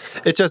is.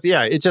 It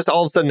just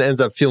all of a sudden ends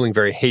up feeling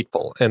very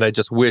hateful. And I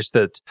just wish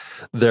that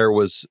there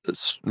was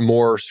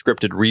more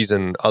scripted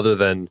reason other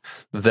than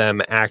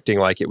them acting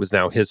like it was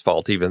now his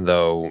fault, even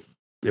though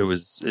it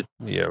was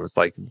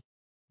like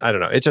I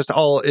don't know. It just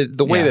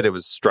the way that it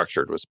was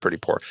structured was pretty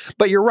poor.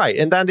 But you're right.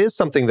 And that is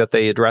something that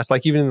they addressed,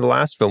 like even in the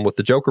last film with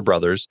the Joker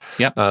brothers.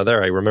 Yep.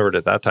 There, I remembered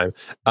at that time,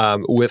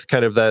 with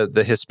kind of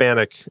the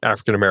Hispanic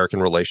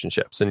African-American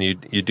relationships. And you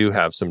do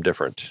have some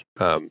different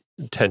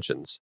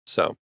tensions.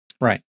 So.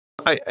 Right.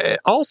 I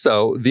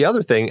also, the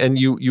other thing, and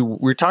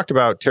we talked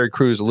about Terry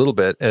Crews a little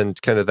bit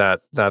and kind of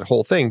that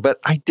whole thing, but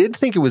I did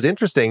think it was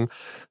interesting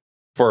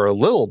for a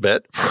little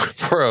bit,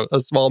 for a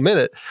small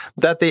minute,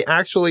 that they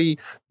actually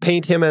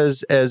paint him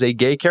as a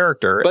gay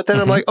character. But then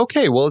I'm like,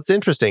 okay, well, it's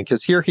interesting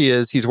because here he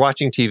is, he's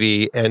watching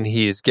TV and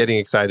he's getting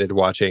excited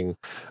watching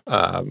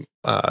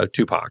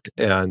Tupac.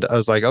 And I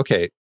was like,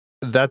 okay,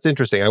 that's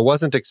interesting. I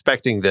wasn't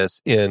expecting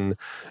this in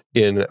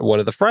one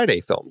of the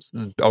Friday films.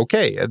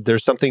 Okay,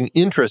 there's something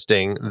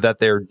interesting that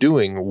they're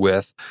doing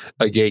with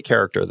a gay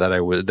character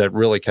that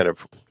really kind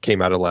of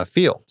came out of left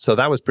field. So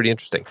that was pretty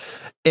interesting.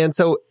 And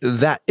so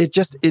that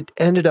it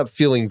ended up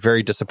feeling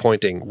very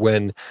disappointing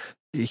when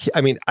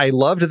I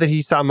loved that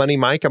he saw Money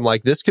Mike. I'm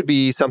like, this could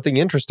be something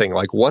interesting.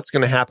 Like, what's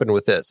going to happen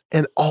with this?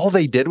 And all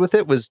they did with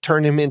it was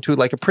turn him into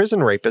like a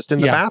prison rapist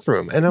in the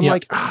bathroom. And I'm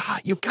like,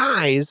 you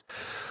guys,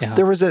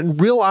 there was a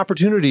real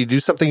opportunity to do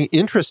something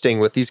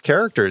interesting with these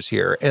characters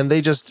here. And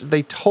they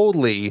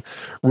totally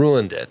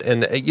ruined it.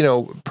 And,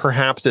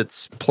 perhaps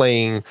it's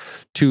playing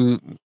to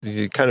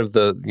kind of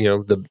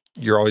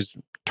you're always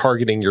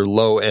targeting your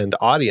low-end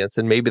audience,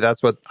 and maybe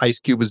that's what Ice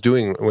Cube was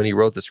doing when he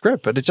wrote the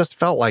script, but it just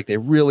felt like they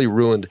really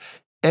ruined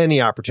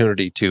any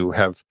opportunity to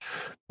have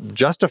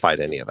justified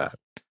any of that.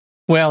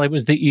 Well, it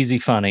was the easy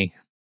funny,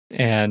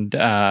 and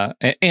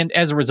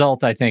as a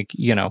result, I think,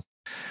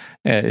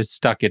 is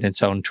stuck in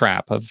its own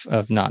trap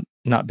of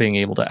not being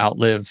able to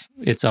outlive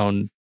its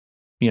own,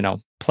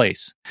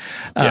 place.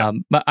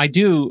 But I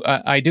do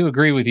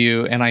agree with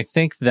you, and I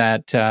think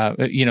that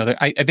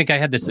I think I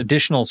had this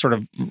additional sort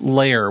of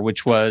layer,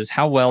 which was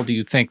how well do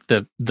you think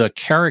the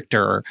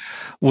character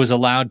was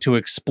allowed to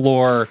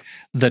explore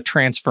the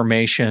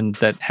transformation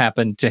that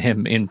happened to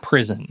him in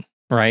prison,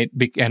 right?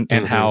 And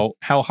how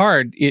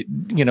hard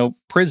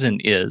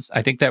prison is.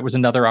 I think that was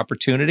another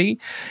opportunity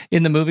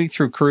in the movie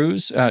through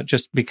Crews,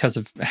 just because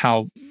of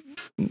how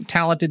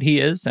talented he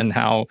is and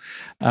how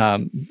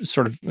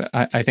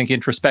I think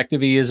introspective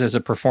he is as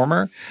a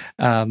performer,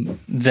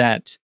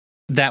 that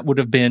would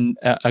have been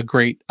a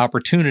great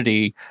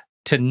opportunity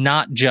to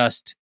not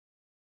just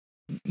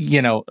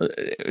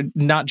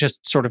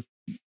sort of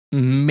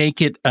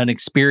make it an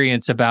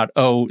experience about,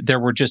 there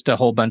were just a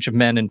whole bunch of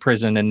men in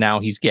prison and now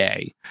he's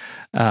gay,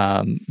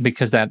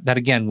 because that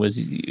again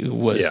was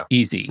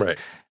easy. Right.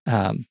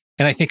 And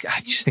I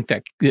just think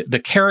that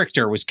the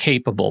character was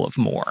capable of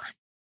more.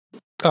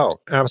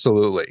 Oh,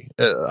 absolutely.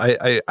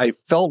 I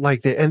felt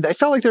like they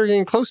were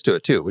getting close to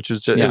it too, which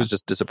was it was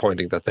just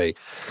disappointing that they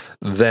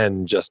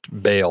then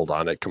just bailed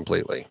on it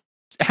completely.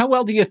 How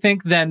well do you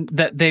think then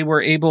that they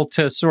were able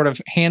to sort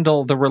of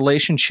handle the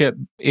relationship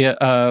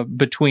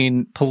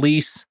between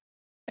police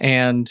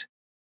and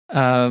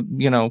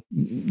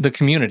the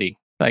community?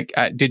 Like,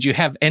 did you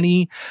have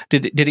any?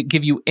 Did it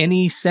give you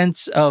any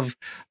sense of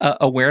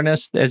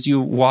awareness as you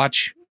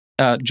watch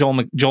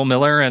Joel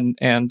Miller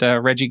and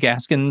Reggie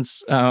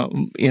Gaskins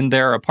in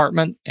their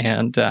apartment,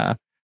 and the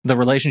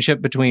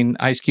relationship between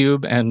Ice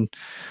Cube and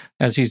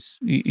as he's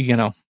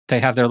they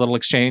have their little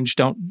exchange?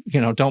 Don't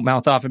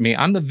mouth off at me.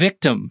 I'm the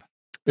victim.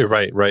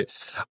 Right.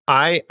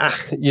 I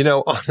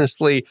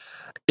honestly,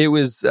 it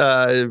was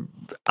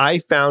I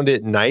found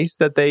it nice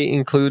that they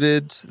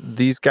included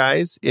these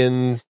guys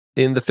in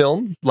the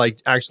film, like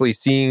actually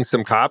seeing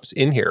some cops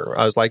in here.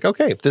 I was like,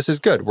 okay, this is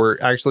good. We're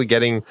actually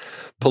getting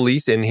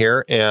police in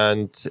here,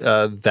 and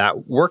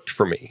that worked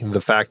for me.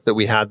 The fact that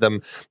we had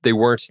them, they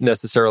weren't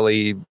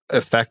necessarily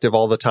effective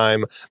all the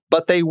time,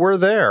 but they were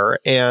there.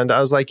 And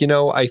I was like,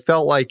 I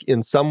felt like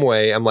in some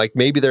way, I'm like,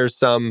 maybe there's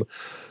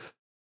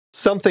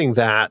something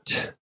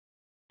that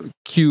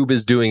Cube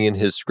is doing in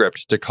his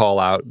script to call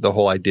out the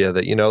whole idea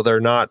that, they're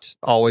not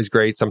always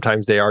great.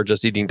 Sometimes they are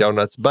just eating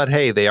donuts, but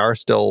hey, they are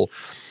still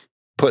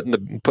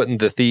putting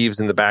the thieves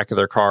in the back of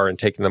their car and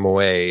taking them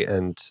away.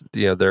 And,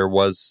 there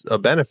was a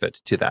benefit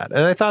to that.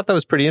 And I thought that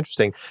was pretty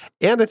interesting.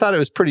 And I thought it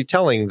was pretty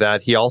telling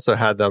that he also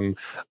had them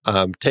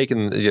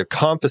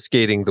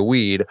confiscating the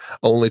weed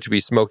only to be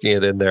smoking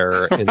it in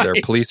their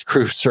police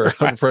cruiser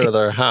in front of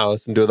their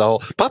house and do the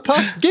whole puff,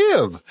 puff,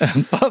 give.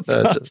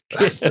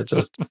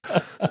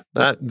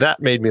 That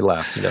made me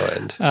laugh to no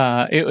end.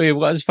 It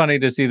was funny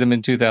to see them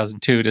in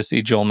 2002, to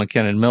see Joel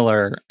McKinnon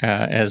Miller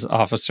as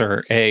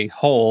Officer A.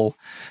 Hole,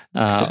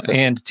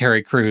 and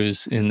Terry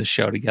Crews in the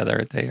show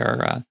together. They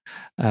are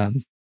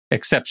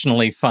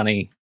exceptionally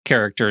funny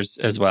characters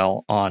as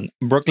well on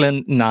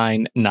Brooklyn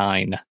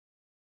Nine-Nine.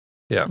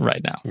 Yeah,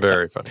 right now.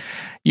 Very funny.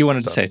 You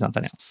wanted to say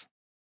something else?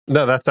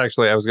 No, that's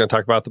actually, I was going to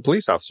talk about the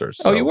police officers.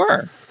 So. Oh, you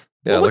were?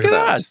 Yeah, well, look at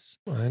that. us.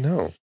 I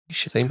know.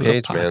 Same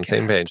page, man.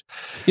 Same page.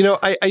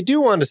 I do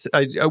want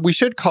to. We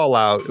should call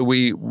out.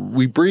 We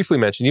briefly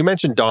mentioned. You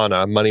mentioned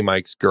Donna, Money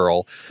Mike's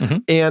girl,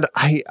 and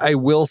I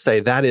will say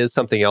that is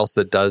something else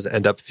that does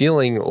end up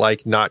feeling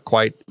like not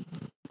quite,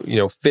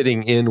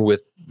 fitting in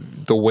with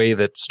the way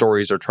that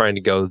stories are trying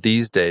to go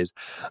these days.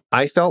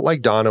 I felt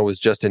like Donna was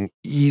just an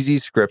easy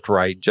script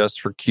write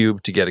just for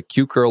Cube to get a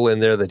cute girl in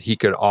there that he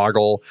could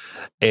ogle.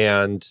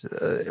 And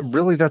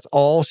really, that's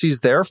all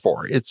she's there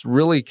for. It's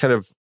really kind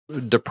of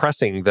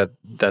depressing that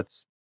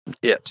that's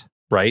it.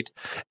 Right.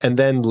 And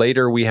then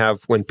later we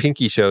have when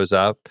Pinky shows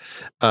up,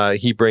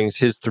 he brings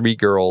his 3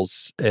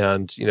 girls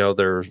and,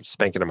 they're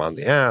spanking him on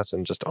the ass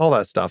and just all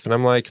that stuff. And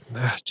I'm like,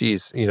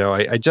 geez,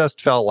 I just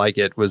felt like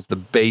it was the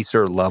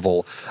baser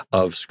level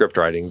of script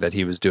writing that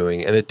he was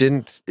doing. And it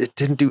didn't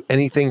do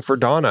anything for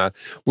Donna,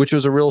 which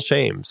was a real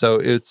shame. So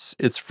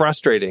it's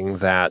frustrating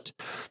that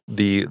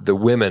the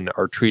women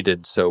are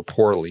treated so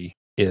poorly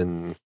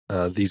in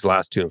these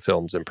last 2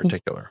 films in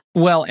particular.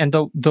 Well, and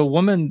the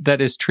woman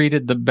that is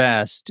treated the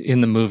best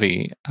in the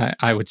movie,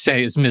 I would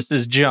say, is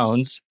Mrs.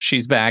 Jones.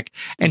 She's back,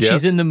 and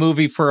she's in the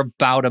movie for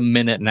about 1.5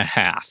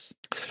 minutes.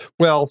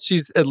 Well,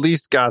 she's at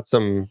least got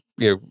some,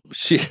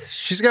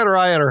 she's got her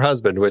eye on her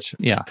husband, which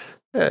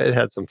it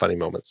had some funny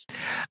moments.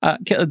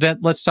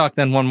 Let's talk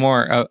then one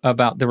more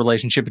about the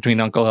relationship between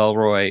Uncle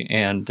Elroy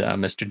and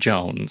Mr.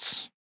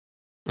 Jones.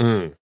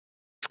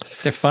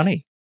 They're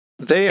funny.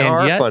 They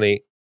are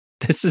funny.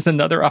 This is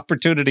another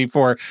opportunity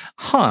for,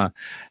 how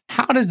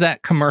does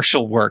that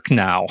commercial work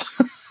now?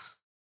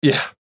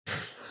 Yeah.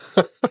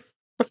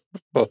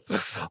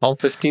 All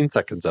 15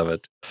 seconds of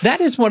it. That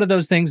is one of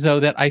those things,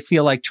 though, that I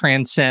feel like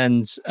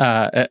transcends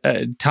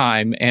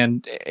time,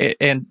 and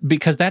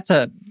because that's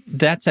a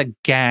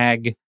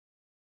gag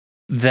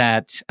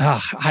that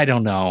I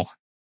don't know.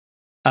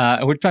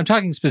 I'm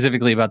talking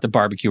specifically about the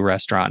barbecue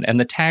restaurant, and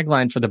the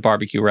tagline for the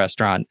barbecue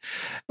restaurant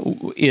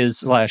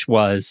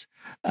was.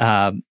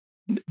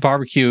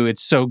 Barbecue,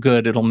 it's so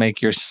good it'll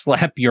make you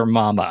slap your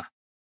mama.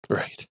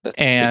 Right.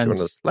 And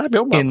slap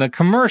your mama. In the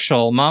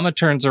commercial, Mama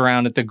turns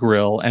around at the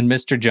grill and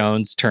Mr.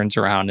 Jones turns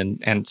around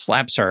and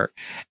slaps her.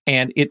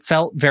 And it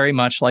felt very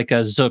much like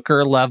a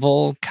Zucker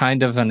level,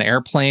 kind of an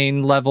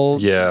Airplane level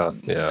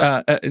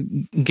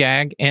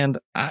gag. And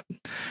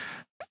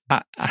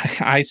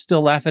I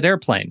still laugh at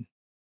Airplane.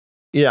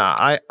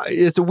 Yeah,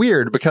 it's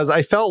weird because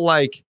I felt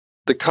like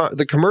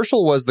the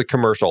commercial was the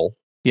commercial.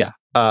 Yeah.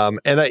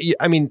 And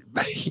I mean,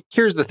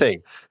 here's the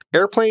thing.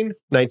 Airplane,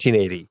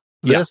 1980.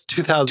 This,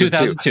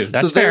 2002.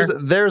 That's so fair.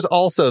 There's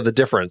also the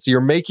difference.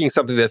 You're making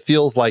something that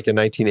feels like a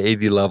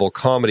 1980 level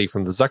comedy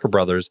from the Zucker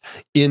brothers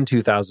in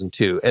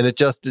 2002. And it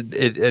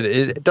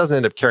doesn't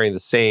end up carrying the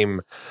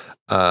same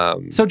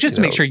so just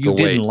to make sure you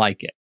didn't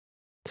like it.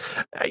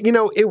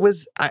 It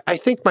was, I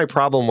think my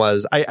problem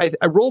was, I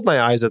rolled my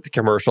eyes at the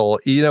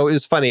commercial. It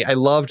was funny. I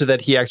loved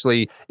that he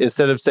actually,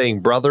 instead of saying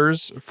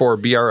brothers for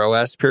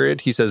BROS period,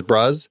 he says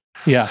bruz.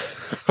 Yeah.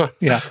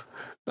 Yeah.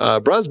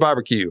 Bruz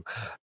Barbecue.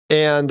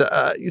 And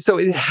so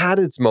it had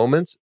its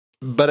moments,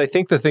 but I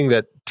think the thing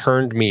that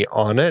turned me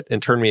on it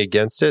and turned me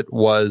against it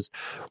was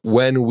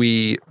when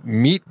we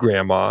meet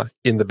Grandma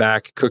in the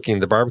back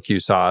cooking the barbecue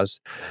sauce.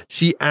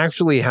 She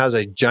actually has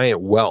a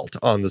giant welt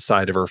on the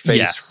side of her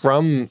face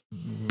from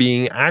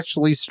being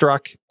actually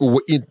struck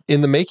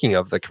in the making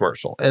of the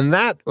commercial. And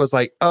that was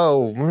like,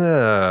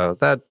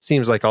 that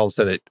seems like all of a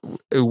sudden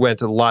it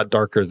went a lot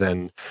darker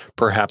than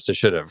perhaps it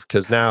should have.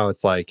 Because now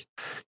it's like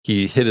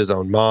he hit his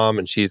own mom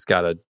and she's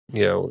got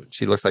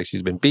she looks like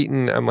she's been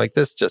beaten. I'm like,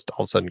 this just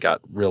all of a sudden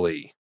got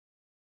really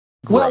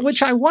gross. Well,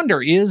 which I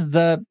wonder is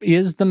the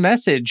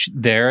message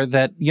there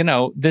that,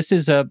 this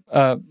is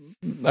a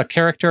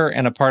character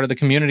and a part of the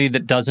community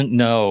that doesn't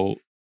know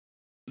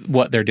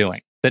what they're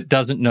doing, that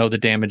doesn't know the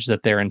damage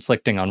that they're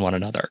inflicting on one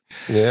another.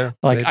 Yeah.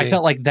 Like, maybe. I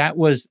felt like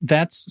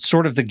that's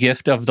sort of the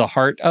gift of the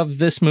heart of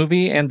this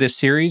movie and this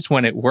series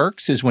when it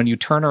works, is when you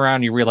turn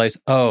around, you realize,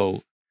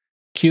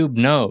 Cube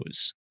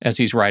knows as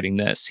he's writing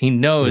this. He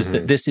knows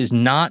that this is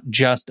not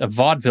just a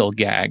vaudeville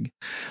gag,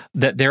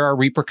 that there are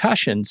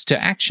repercussions to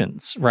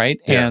actions,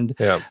 right?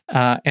 Yeah,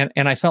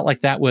 and I felt like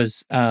that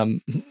was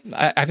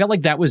I felt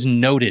like that was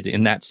noted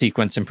in that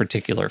sequence in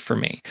particular for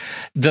me.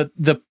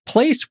 The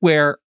place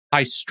where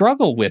I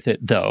struggle with it,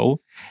 though,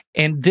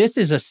 and this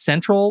is a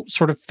central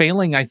sort of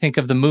failing, I think,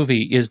 of the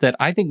movie, is that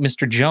I think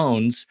Mr.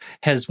 Jones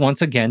has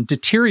once again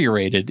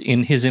deteriorated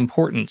in his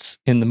importance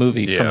in the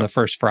movie from the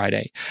first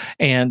Friday.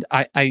 And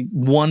I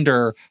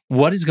wonder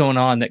what is going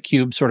on that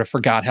Cube sort of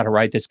forgot how to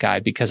write this guy,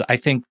 because I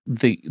think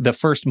the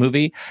first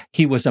movie,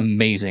 he was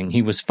amazing.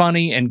 He was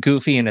funny and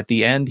goofy, and at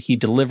the end, he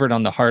delivered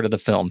on the heart of the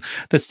film.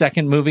 The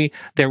second movie,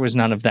 there was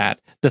none of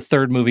that. The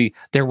third movie,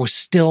 there was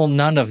still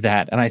none of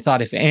that. And I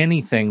thought, if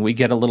anything, we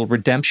get a little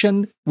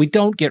redemption. We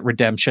don't get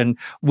redemption.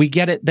 We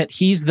get it that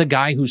he's the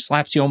guy who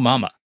slaps your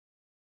mama.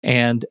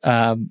 And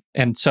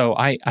so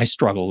I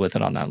struggle with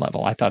it on that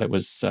level. I thought it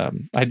was,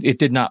 it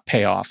did not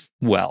pay off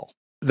well.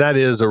 That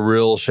is a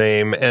real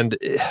shame. And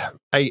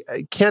I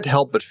can't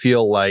help but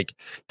feel like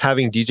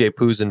having DJ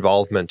Pooh's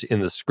involvement in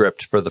the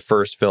script for the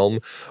first film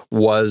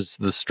was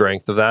the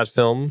strength of that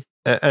film.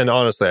 And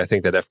honestly, I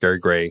think that F. Gary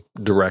Gray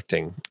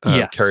directing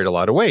carried a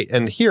lot of weight.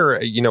 And here,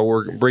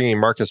 we're bringing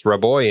Marcus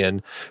Raboy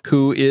in,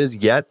 who is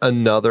yet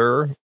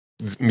another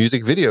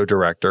music video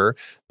director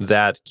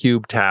that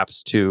Cube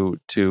taps to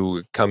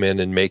come in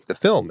and make the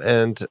film.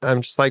 And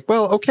I'm just like,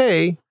 well,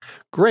 okay,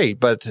 great.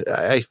 But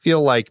I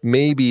feel like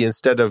maybe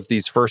instead of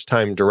these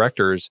first-time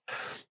directors,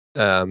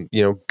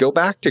 go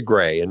back to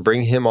Gray and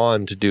bring him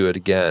on to do it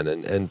again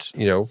and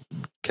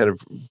kind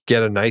of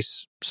get a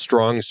nice,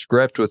 strong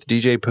script with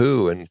DJ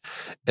Pooh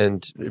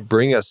and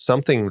bring us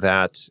something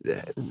that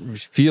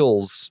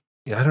feels,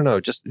 I don't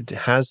know, just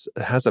has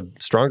a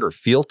stronger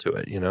feel to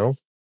it,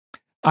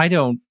 I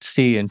don't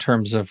see in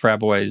terms of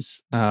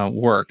Raboy's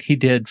work. He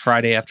did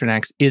Friday After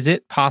Next. Is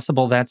it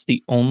possible that's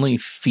the only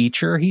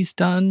feature he's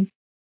done?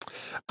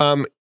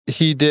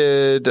 He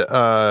did...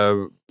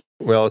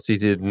 he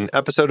did an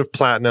episode of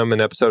Platinum,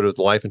 an episode of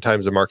The Life and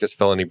Times of Marcus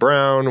Felony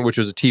Brown, which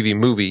was a TV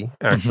movie,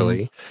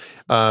 actually.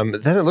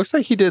 Mm-hmm. Then it looks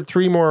like he did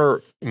 3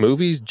 more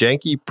movies.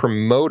 Janky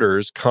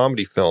Promoters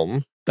comedy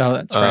film. Oh,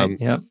 that's right.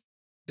 Yep.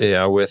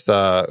 Yeah, with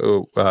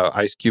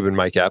Ice Cube and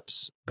Mike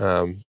Epps.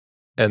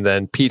 And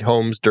then Pete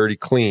Holmes, Dirty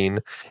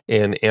Clean,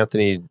 and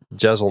Anthony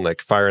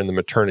Jeselnik, Fire in the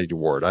Maternity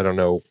Ward. I don't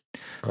know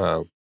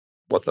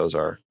what those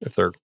are, if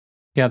they're...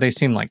 Yeah, they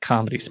seem like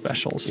comedy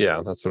specials.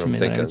 Yeah, that's what I'm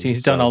thinking.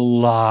 He's done a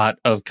lot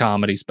of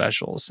comedy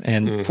specials,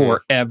 and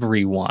for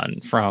everyone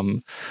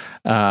from,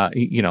 like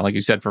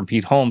you said, from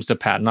Pete Holmes to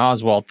Patton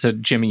Oswalt to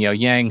Jimmy O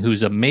Yang,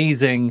 who's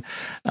amazing.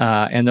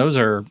 And those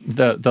are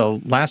the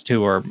last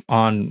 2 are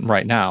on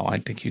right now. I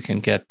think you can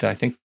get.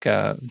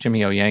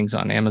 Jimmy O Yang's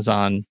on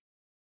Amazon.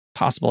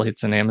 Possible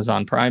it's an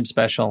Amazon Prime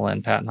special,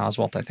 and Patton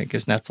Oswalt I think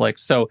is Netflix.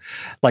 So,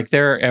 like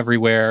they're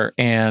everywhere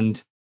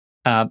and.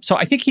 So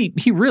I think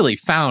he really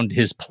found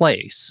his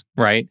place,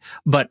 right?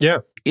 But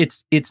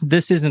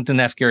this isn't an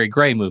F. Gary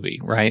Gray movie,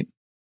 right?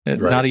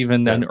 Not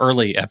even an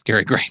early F.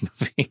 Gary Gray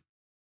movie.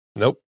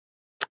 Nope.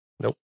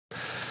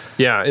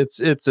 Yeah, it's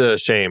a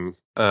shame.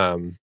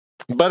 But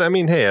I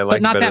mean, hey, I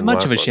like. But not that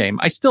much of a shame.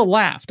 I still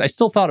laughed. I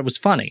still thought it was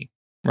funny,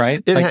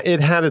 right?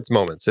 It had its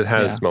moments.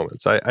 Its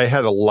moments. I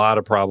had a lot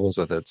of problems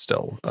with it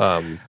still.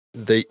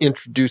 They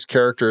introduce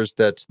characters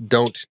that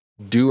don't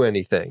do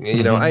anything.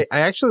 I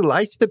actually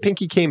liked that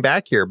Pinky came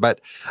back here,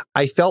 but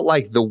I felt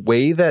like the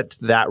way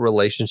that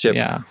relationship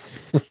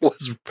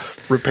was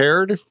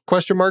repaired,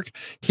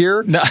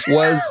 here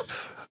was,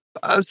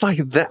 I was like,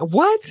 that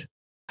what?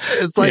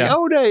 It's like,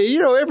 oh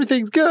no,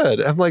 everything's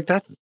good. I'm like,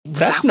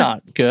 that's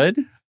not good.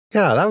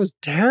 Yeah, that was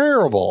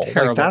terrible.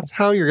 Like, that's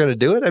how you're going to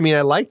do it? I mean,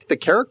 I liked the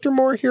character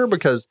more here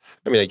because,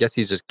 I guess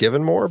he's just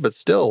given more, but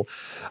still,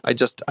 I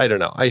don't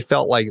know. I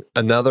felt like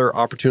another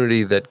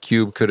opportunity that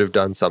Cube could have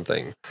done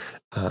something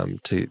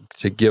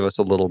to give us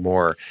a little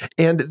more.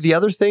 And the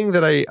other thing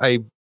that I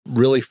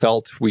really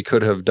felt we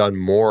could have done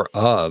more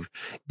of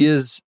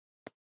is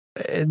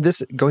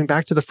this, going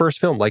back to the first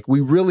film, like we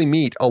really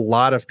meet a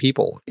lot of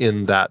people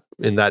in that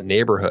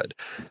neighborhood.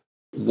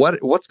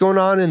 What's going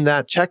on in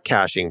that check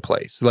cashing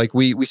place? Like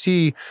we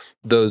see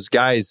those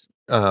guys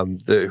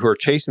who are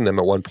chasing them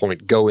at one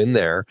point go in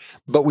there,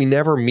 but we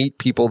never meet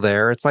people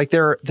there. It's like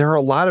there are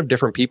a lot of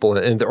different people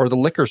or the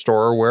liquor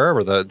store or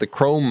wherever, the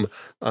Chrome,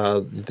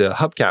 the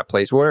Hubcap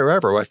place,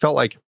 wherever. I felt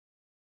like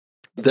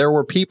there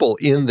were people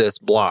in this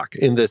block,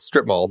 in this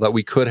strip mall that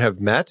we could have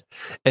met.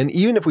 And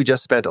even if we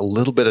just spent a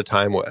little bit of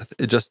time with,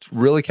 it just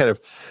really kind of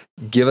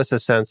give us a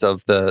sense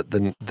of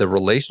the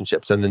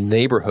relationships and the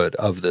neighborhood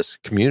of this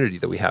community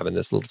that we have in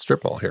this little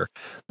strip mall here.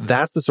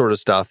 That's the sort of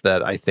stuff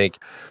that I think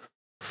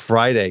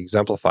Friday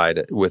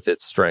exemplified with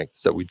its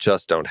strengths that we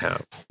just don't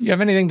have. You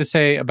have anything to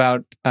say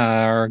about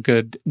our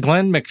good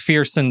Glenn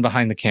McPherson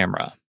behind the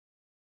camera?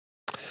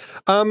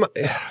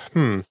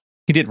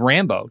 He did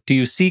Rambo. Do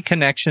you see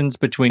connections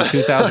between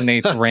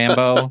 2008's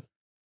Rambo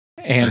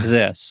and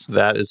this?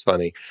 That is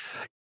funny.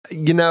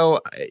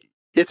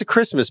 It's a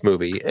Christmas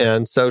movie.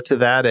 And so to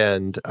that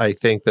end, I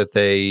think that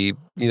they,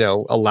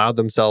 allowed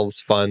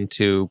themselves fun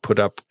to put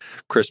up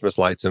Christmas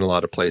lights in a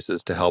lot of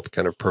places to help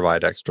kind of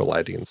provide extra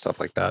lighting and stuff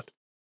like that.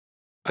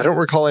 I don't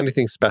recall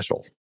anything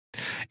special.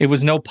 It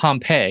was no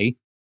Pompeii.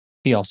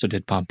 He also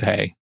did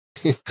Pompeii.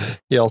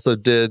 He also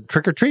did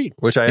Trick or Treat,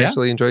 which I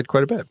actually enjoyed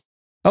quite a bit.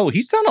 Oh,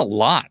 he's done a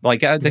lot. Like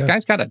the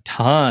guy's got a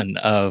ton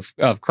of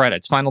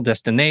credits. Final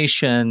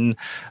Destination,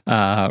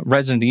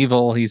 Resident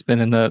Evil. He's been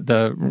in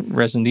the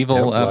Resident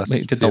Evil.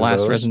 He did the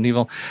last Resident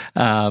Evil.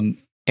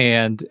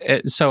 And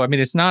so,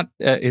 it's not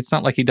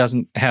like he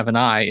doesn't have an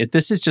eye.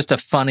 This is just a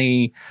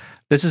funny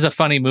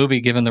movie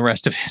given the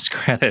rest of his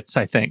credits.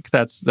 I think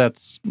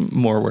that's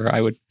more where I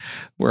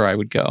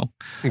would go.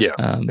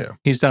 Yeah.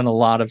 He's done a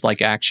lot of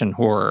like action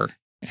horror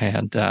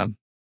and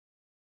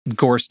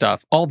gore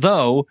stuff.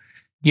 Although,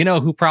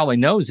 who probably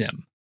knows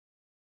him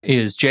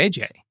is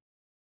JJ.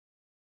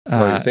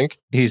 You think?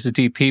 He's the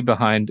DP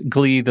behind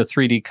Glee, the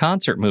 3D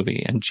concert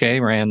movie, and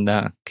Jay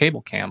ran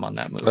cable cam on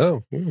that movie.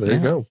 Oh, there you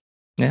go.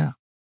 Yeah.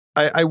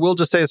 I will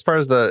just say, as far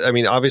as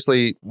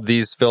obviously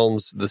these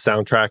films, the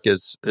soundtrack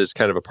is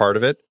kind of a part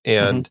of it.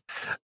 And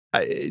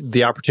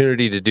the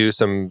opportunity to do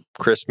some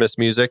Christmas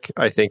music,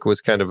 I think,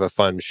 was kind of a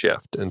fun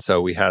shift. And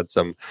so we had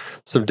some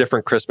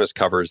different Christmas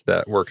covers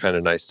that were kind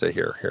of nice to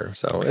hear here.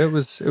 So it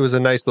was a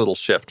nice little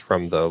shift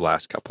from the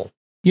last couple.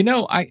 You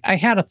know, I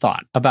had a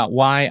thought about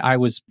why I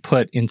was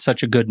put in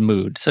such a good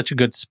mood, such a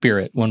good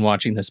spirit when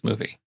watching this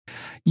movie.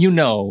 You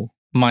know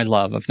my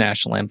love of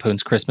National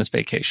Lampoon's Christmas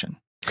Vacation.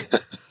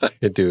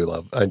 I do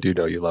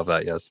know you love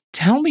that, yes.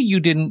 Tell me you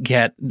didn't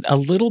get a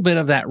little bit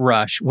of that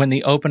rush when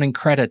the opening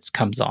credits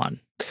comes on.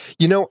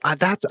 You know,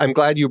 I'm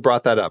glad you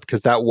brought that up,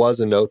 because that was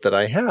a note that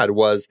I had.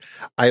 Was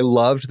I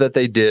loved that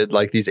they did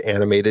like these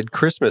animated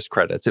Christmas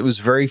credits. It was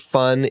very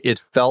fun. It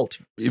felt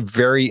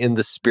very in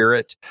the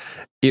spirit.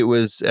 It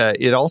was.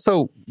 It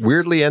also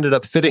weirdly ended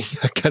up fitting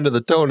kind of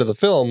the tone of the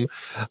film,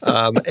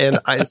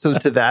 so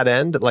to that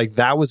end, like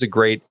that was a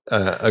great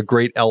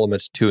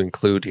element to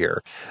include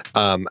here.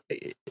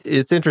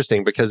 It's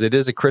interesting because it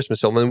is a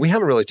Christmas film, and we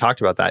haven't really talked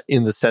about that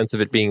in the sense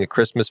of it being a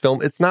Christmas film.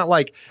 It's not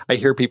like I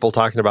hear people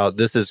talking about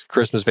this is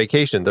Christmas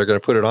Vacation. They're going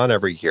to put it on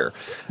every year,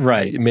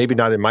 right? Maybe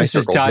not in my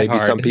circles. Maybe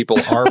some people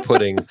are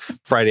putting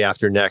Friday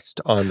After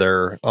Next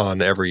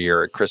on every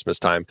year at Christmas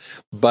time,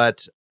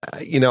 but.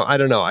 You know, I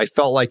don't know. I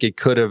felt like it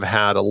could have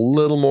had a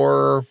little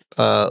more,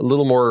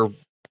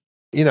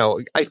 you know,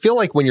 I feel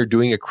like when you're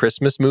doing a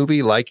Christmas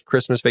movie like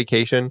Christmas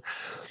Vacation,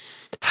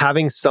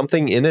 having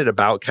something in it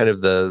about kind of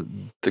the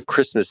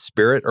Christmas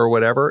spirit or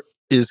whatever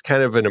is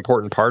kind of an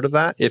important part of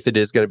that if it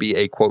is going to be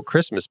a, quote,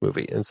 Christmas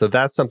movie. And so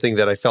that's something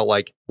that I felt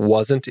like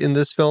wasn't in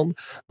this film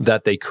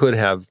that they could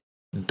have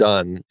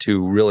done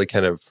to really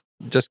kind of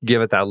just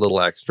give it that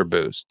little extra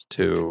boost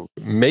to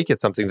make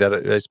it something that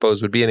I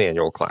suppose would be an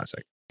annual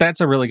classic. That's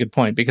a really good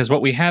point, because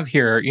what we have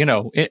here, you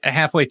know,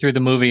 halfway through the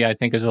movie, I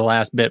think is the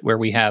last bit where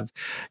we have,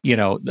 you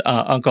know,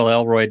 Uncle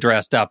Elroy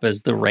dressed up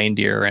as the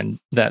reindeer, and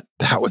that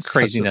was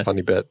craziness. Such a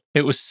funny bit.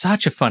 It was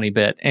such a funny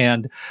bit,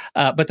 and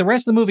but the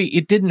rest of the movie,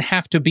 it didn't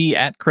have to be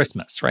at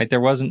Christmas, right? There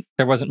wasn't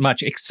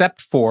much,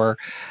 except for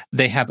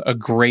they have a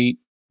great,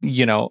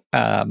 you know,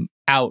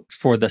 out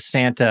for the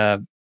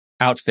Santa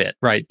outfit,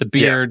 right? The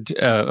beard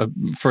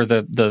for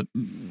the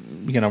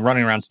you know,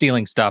 running around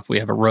stealing stuff. We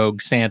have a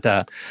rogue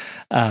Santa.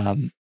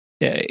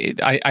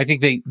 I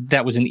think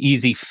that was an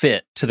easy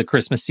fit to the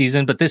Christmas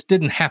season, but this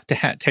didn't have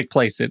to take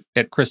place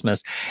at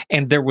Christmas.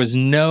 And there was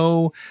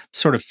no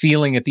sort of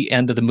feeling at the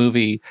end of the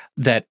movie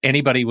that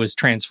anybody was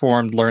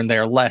transformed, learned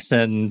their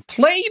lesson,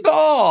 play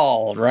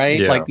ball, right?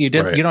 Yeah, like you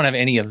don't have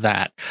any of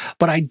that.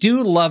 But I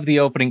do love the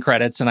opening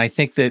credits, and I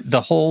think that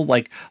the whole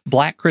like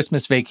Black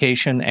Christmas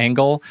Vacation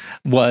angle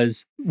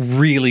was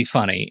really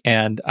funny,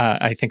 and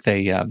I think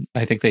they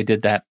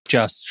did that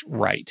just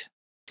right.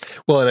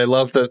 Well, and I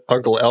love that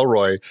Uncle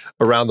Elroy,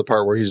 around the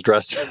part where he's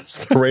dressed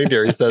as the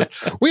reindeer, he says,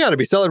 "We ought to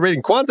be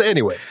celebrating Kwanzaa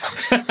anyway."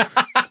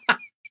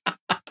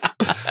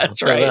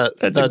 That's right.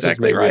 That exactly just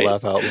made right. me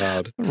laugh out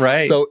loud.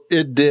 Right. So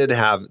it did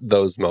have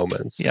those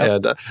moments. Yep.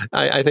 And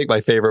I think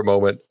my favorite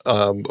moment,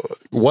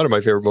 one of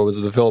my favorite moments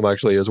of the film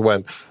actually, is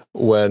when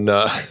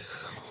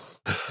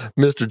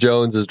Mr.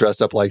 Jones is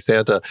dressed up like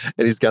Santa,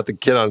 and he's got the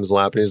kid on his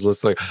lap, and he's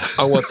listening.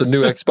 I want the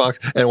new Xbox,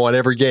 and I want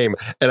every game,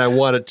 and I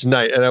want it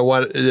tonight, and I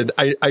want it. And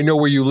I know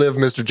where you live,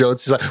 Mr.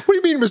 Jones. He's like, "What do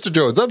you mean, Mr.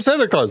 Jones? I'm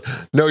Santa Claus."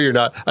 "No, you're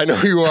not. I know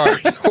who you are."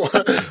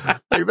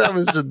 Like,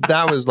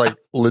 that was like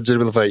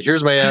legitimately funny.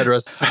 "Here's my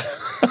address."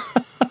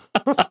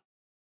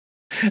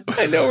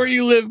 I know where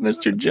you live,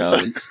 Mr.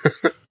 Jones.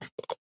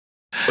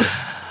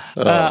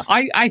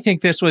 I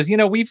think this was, you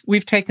know,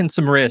 we've taken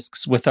some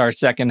risks with our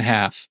second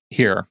half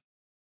here.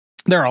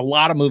 There are a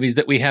lot of movies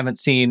that we haven't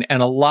seen,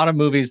 and a lot of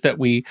movies that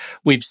we've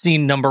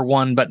seen number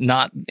one, but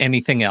not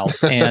anything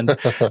else. And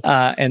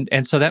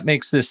and so that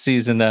makes this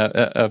season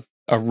a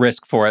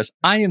risk for us.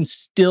 I am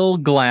still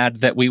glad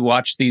that we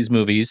watched these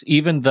movies,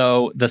 even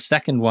though the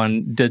second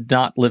one did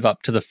not live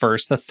up to the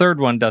first. The third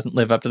one doesn't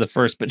live up to the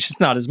first, but just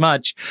not as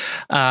much.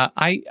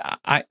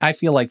 I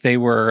feel like they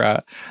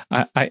were.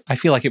 I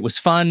feel like it was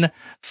fun,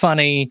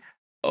 funny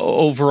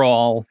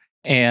overall,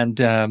 and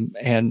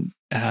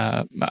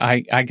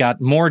I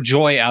got more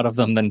joy out of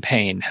them than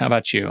pain. How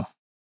about you?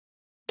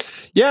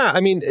 Yeah,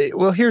 I mean,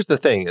 well, here's the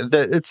thing.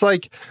 It's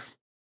like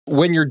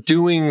when you're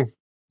doing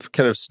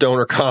kind of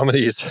stoner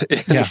comedies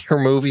in your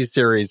movie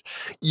series,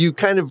 you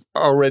kind of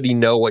already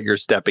know what you're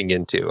stepping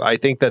into. I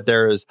think that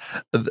there is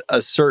a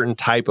certain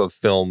type of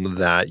film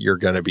that you're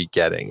going to be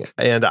getting.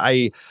 And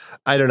I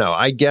don't know.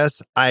 I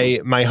guess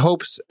my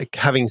hopes,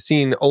 having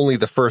seen only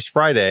the first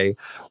Friday,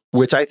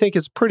 which I think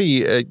is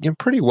pretty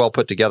well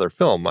put together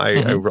film.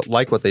 I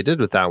like what they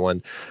did with that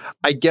one.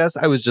 I guess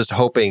I was just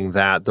hoping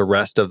that the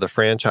rest of the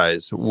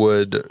franchise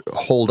would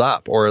hold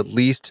up, or at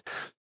least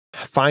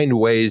find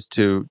ways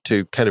to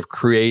kind of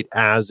create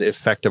as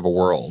effective a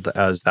world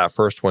as that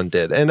first one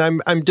did. And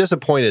I'm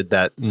disappointed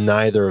that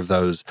neither of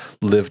those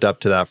lived up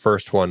to that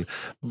first one,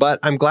 but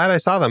I'm glad I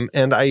saw them.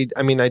 And I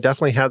mean, I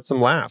definitely had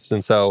some laughs.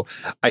 And so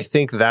I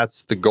think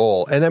that's the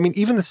goal. And I mean,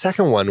 even the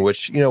second one,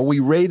 which, you know, we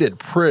rated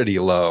pretty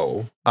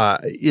low,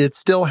 it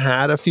still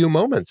had a few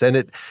moments. And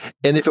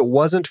if it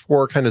wasn't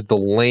for kind of the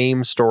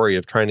lame story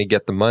of trying to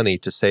get the money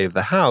to save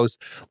the house,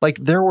 like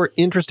there were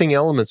interesting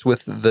elements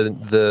with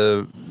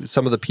the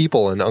some of the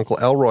people and Uncle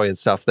Elroy and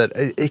stuff that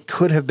it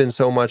could have been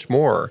so much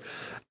more.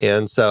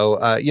 And so,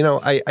 I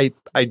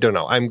don't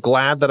know. I'm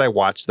glad that I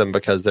watched them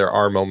because there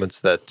are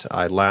moments that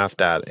I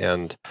laughed at,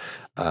 and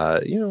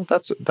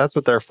that's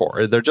what they're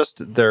for.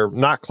 They're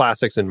not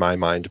classics in my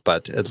mind,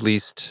 but at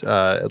least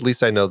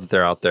I know that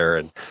they're out there,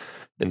 and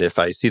if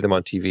I see them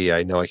on TV,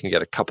 I know I can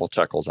get a couple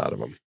chuckles out of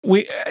them.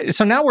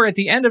 So now we're at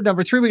the end of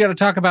number 3. We got to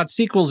talk about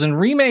sequels and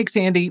remakes,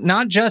 Andy,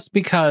 not just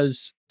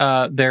because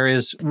there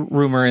is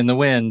rumor in the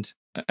wind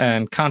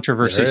and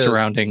controversy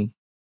surrounding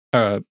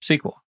a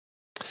sequel.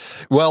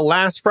 Well,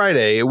 last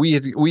Friday,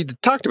 we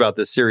talked about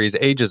this series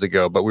ages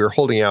ago, but we were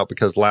holding out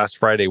because last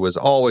Friday was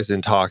always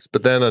in talks.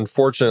 But then,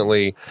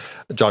 unfortunately,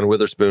 John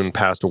Witherspoon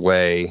passed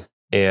away.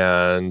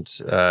 And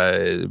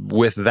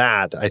with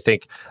that, I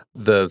think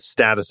the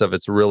status of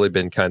it's really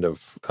been kind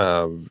of,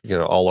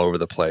 all over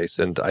the place.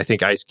 And I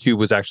think Ice Cube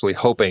was actually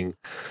hoping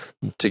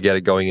to get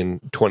it going in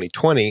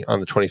 2020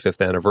 on the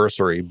 25th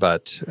anniversary.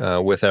 But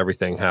with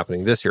everything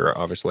happening this year,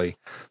 obviously,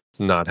 it's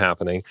not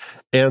happening.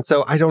 And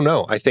so I don't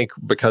know. I think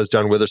because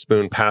John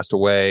Witherspoon passed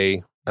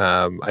away,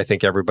 I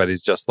think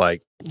everybody's just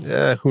like,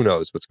 who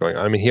knows what's going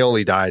on. I mean, he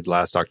only died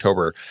last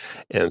October,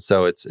 and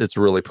so it's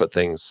really put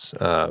things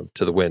to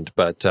the wind.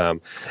 But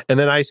and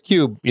then Ice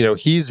Cube,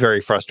 he's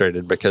very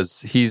frustrated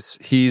because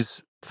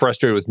he's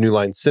frustrated with New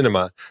Line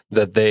Cinema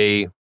that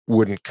they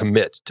wouldn't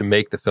commit to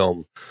make the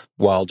film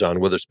while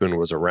John Witherspoon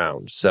was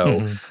around.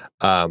 So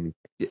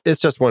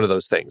it's just one of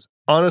those things.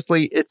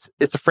 Honestly,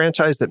 it's a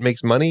franchise that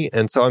makes money,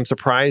 and so I'm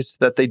surprised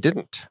that they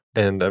didn't.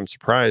 And I'm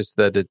surprised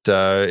that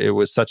it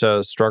was such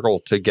a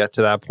struggle to get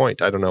to that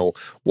point. I don't know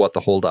what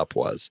the holdup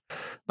was.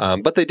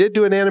 But they did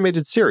do an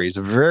animated series,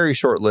 very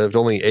short-lived,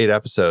 only 8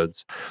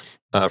 episodes.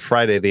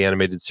 Friday, the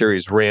animated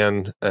series,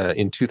 ran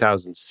in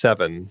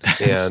 2007.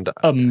 And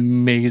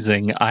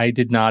amazing. I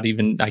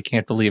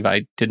can't believe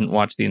I didn't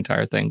watch the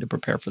entire thing to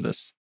prepare for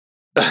this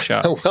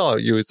show. Well,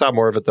 you saw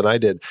more of it than I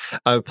did.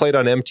 I played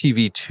on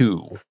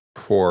MTV2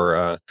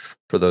 for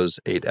those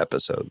 8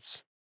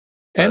 episodes.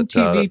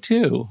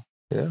 MTV2?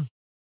 Yeah.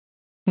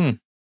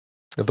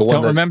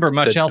 Don't remember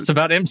much else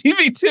about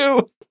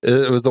MTV2.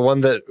 It was the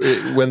one that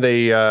when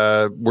they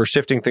were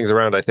shifting things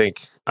around, I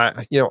think,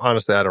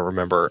 honestly, I don't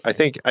remember. I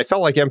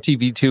felt like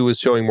MTV2 was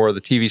showing more of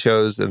the TV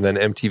shows, and then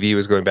MTV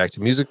was going back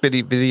to music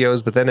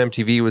videos, but then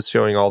MTV was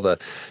showing all the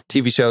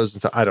TV shows.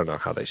 And so I don't know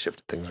how they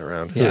shifted things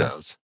around. Who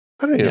knows?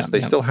 I don't know if they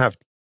still have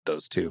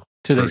those two.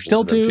 Do they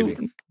still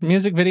do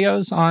music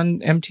videos on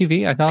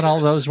MTV? I thought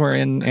all those were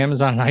in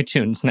Amazon and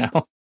iTunes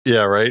now.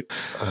 Yeah, right.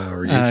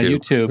 Or YouTube.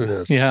 YouTube. Who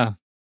knows? Yeah.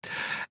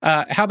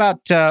 How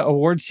about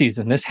award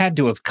season? This had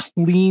to have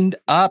cleaned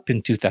up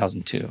in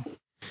 2002.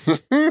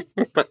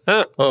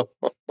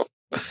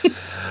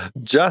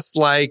 Just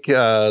like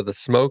the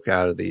smoke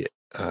out of the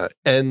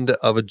end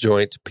of a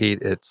joint,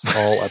 Pete, it's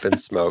all up in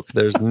smoke.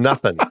 There's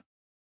nothing.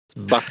 It's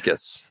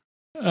bupkis.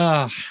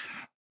 Oh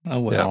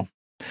well.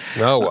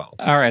 Yeah. Oh, well.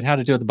 All right. How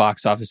to do at the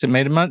box office? It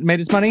made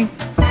its money?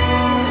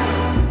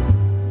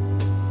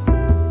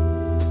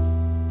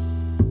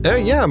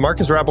 Yeah,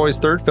 Marcus Raboy's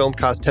third film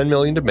cost $10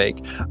 million to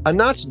make, a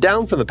notch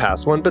down from the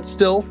past one, but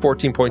still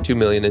 $14.2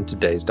 million in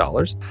today's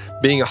dollars.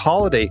 Being a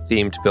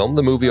holiday-themed film,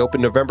 the movie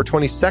opened November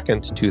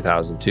 22nd,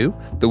 2002,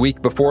 the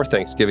week before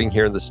Thanksgiving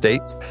here in the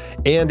States,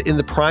 and in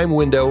the prime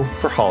window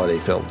for holiday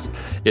films.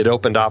 It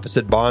opened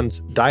opposite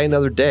Bond's Die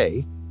Another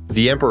Day,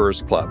 The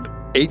Emperor's Club,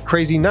 8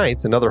 Crazy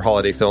Nights, another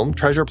holiday film,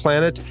 Treasure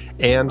Planet,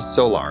 and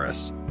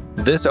Solaris.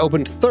 This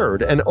opened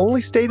third and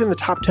only stayed in the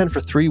top 10 for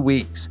 3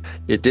 weeks.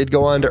 It did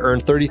go on to earn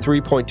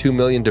 $33.2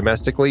 million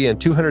domestically and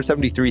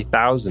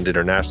 $273,000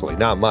 internationally,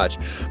 not much,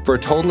 for a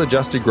total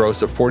adjusted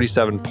gross of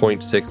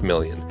 $47.6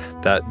 million.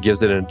 That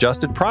gives it an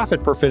adjusted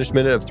profit per finished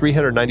minute of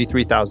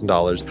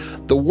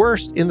 $393,000, the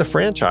worst in the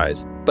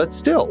franchise, but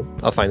still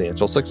a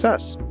financial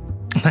success.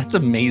 That's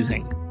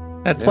amazing.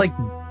 That's like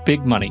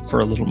big money for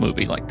a little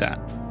movie like that.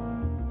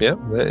 Yeah,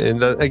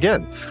 and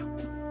again,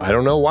 I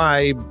don't know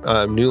why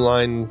New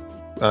Line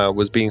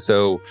was being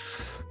so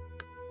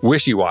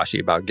wishy-washy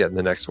about getting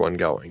the next one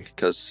going,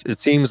 because it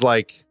seems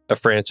like a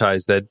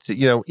franchise that,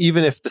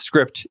 even if the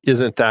script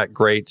isn't that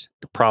great,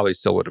 it probably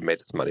still would have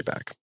made its money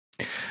back.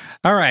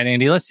 All right,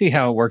 Andy, let's see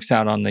how it works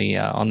out on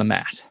the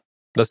mat.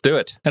 Let's do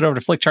it. Head over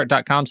to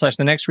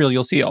flickchart.com/the next reel.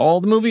 You'll see all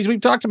the movies we've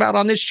talked about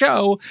on this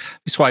show.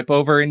 You swipe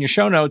over in your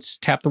show notes,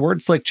 tap the word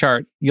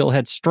Flickchart. You'll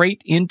head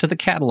straight into the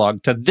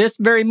catalog to this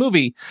very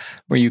movie,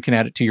 where you can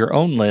add it to your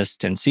own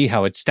list and see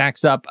how it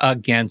stacks up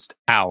against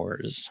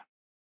ours.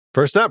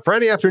 First up,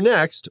 Friday After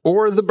Next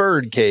or The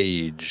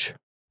Birdcage.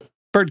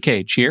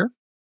 Birdcage here.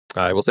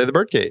 I will say The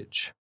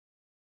Birdcage.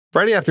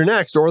 Friday After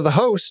Next or The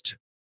Host.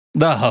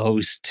 The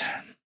Host.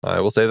 I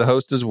will say The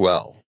Host as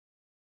well.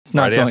 It's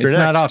not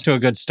off to a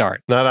good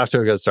start. Not off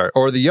to a good start.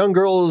 Or The Young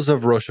Girls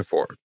of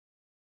Rochefort.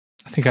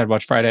 I think I'd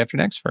watch Friday After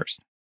Next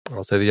first.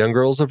 I'll say The Young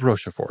Girls of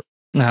Rochefort.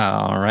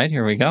 All right,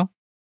 here we go.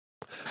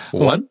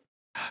 1,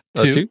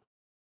 2,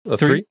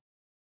 3.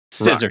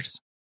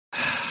 Scissors.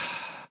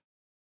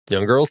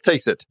 Young Girls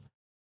takes it.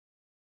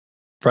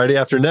 Friday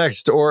After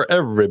Next or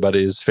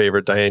everybody's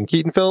favorite Diane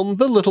Keaton film,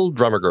 The Little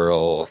Drummer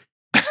Girl.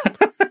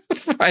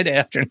 Friday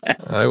After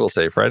Next. I will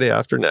say Friday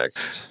After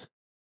Next.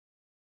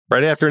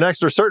 Friday After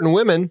Next are Certain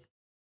Women.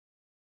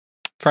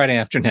 Friday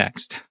After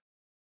Next.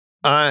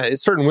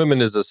 Certain Women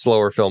is a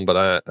slower film,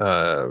 but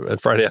and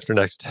Friday After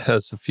Next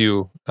has a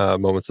few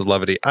moments of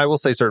levity. I will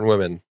say Certain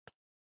Women.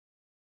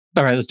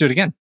 All right, let's do it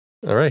again.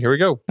 All right, here we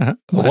go. Uh-huh.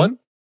 1,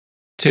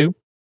 2,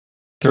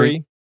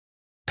 3.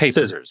 Paper.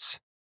 Scissors.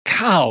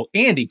 Cow,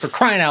 Andy, for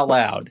crying out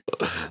loud.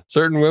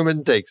 Certain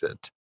Women takes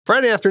it.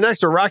 Friday After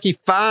Next are Rocky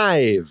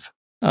 5.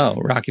 Oh,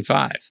 Rocky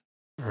 5.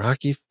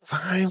 Rocky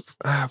 5?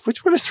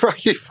 Which one is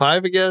Rocky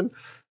 5 again?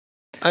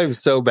 I'm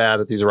so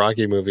bad at these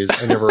Rocky movies.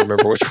 I never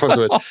remember which one's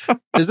which.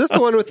 Is this the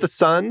one with the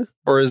son,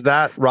 or is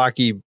that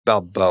Rocky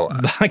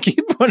Balboa? I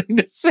keep wanting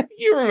to say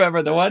you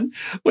remember the one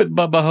with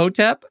Bubba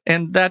Hotep,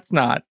 and that's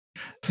not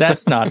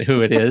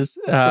who it is.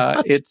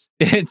 It's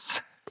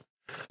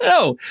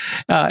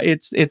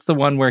the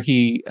one where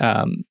he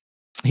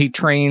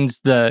trains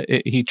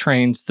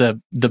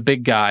the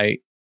big guy,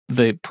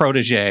 the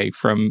protege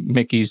from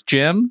Mickey's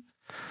gym.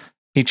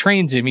 He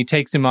trains him. He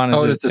takes him on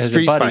as a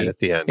street buddy. fight at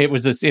the end.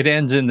 It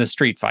ends in the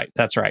street fight.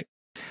 That's right.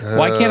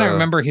 Why can't I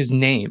remember his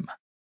name?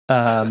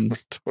 I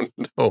don't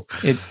know.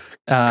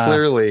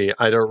 Clearly,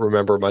 I don't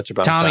remember much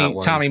about that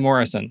one. Tommy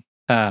Morrison.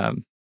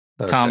 Okay.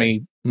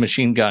 Tommy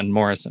Machine Gun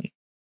Morrison.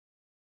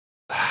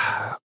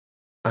 I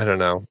don't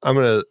know. I'm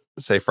going to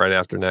say Friday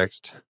After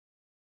Next.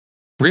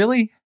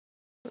 Really?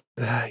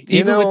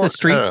 Even with the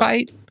street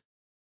fight?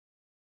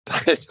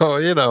 So,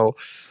 I don't know.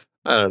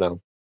 I don't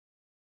know.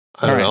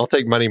 I'll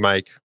take Money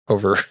Mike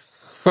over.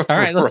 All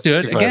right, let's do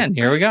it again.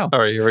 Here we go. All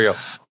right, here we go.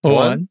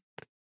 1,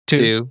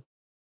 2,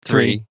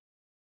 3.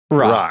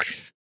 Rock.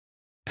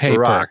 Paper.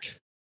 Rock.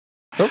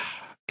 Oh,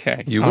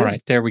 okay. You All win.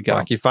 right, there we go.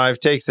 Rocky 5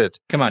 takes it.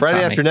 Come on, Friday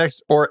Tommy. After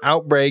Next or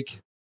Outbreak.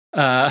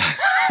 Oh,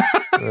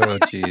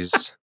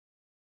 jeez.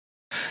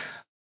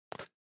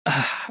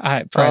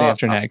 Friday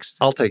After Next.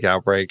 I'll take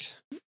Outbreak.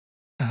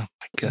 Oh, my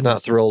goodness.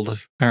 Not thrilled.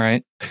 All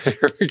right.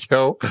 Here we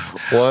go.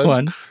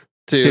 1,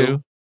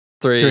 2,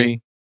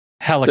 3.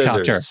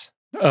 Helicopter. Scissors.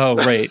 Oh,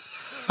 right.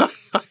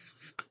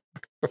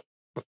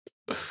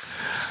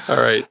 All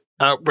right.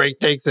 Outbreak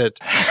takes it.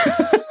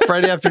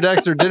 Friday After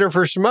Next or Dinner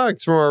for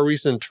Schmucks from our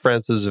recent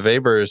Francis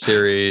Weber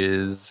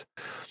series.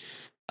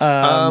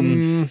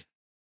 In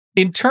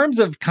terms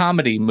of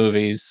comedy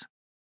movies,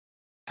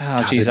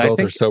 They both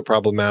are so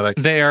problematic.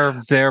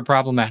 They're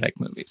problematic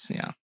movies,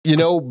 yeah.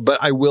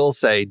 But I will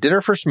say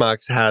Dinner for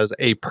Schmucks has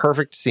a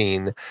perfect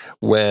scene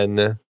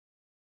when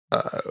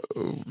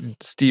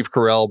Steve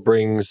Carell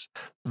brings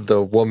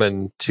the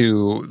woman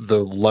to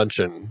the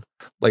luncheon.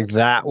 Like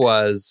that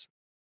was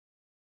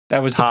the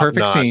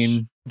perfect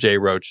scene. Jay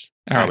Roach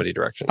comedy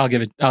direction. I'll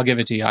give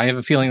it to you. I have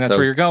a feeling that's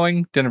where you're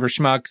going. Dinner for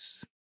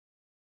Schmucks.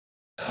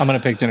 I'm going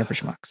to pick Dinner for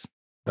Schmucks.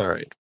 All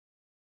right.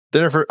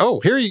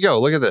 Here you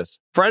go. Look at this.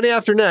 Friday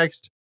After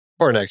Next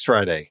or Next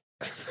Friday.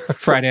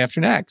 Friday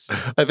After Next.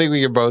 I think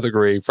we can both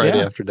agree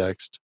Friday After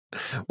Next.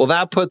 Well,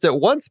 that puts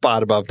it one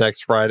spot above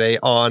Next Friday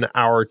on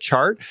our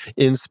chart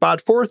in spot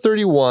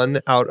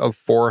 431 out of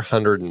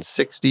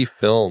 460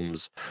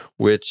 films,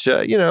 which,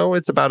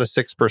 it's about a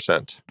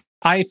 6%.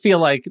 I feel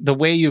like the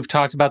way you've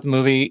talked about the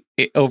movie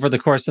over the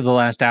course of the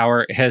last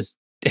hour has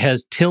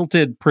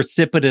tilted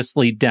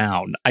precipitously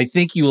down. I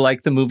think you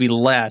like the movie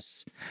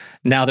less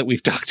now that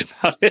we've talked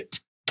about it.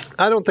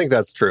 I don't think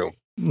that's true.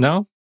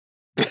 No?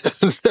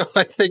 No,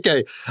 I think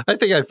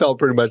I felt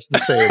pretty much the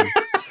same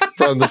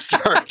from the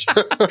start.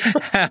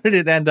 How did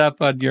it end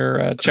up on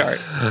your chart?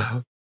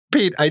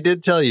 Pete, I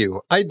did tell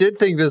you, I did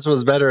think this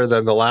was better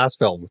than the last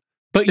film.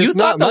 But you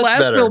thought the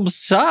last film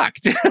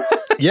sucked.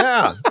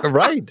 Yeah,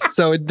 right.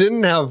 So it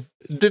didn't have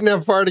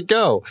far to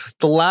go.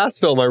 The last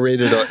film I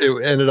rated, it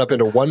ended up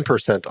in a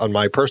 1% on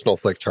my personal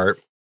flick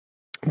chart.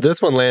 This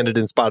one landed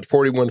in spot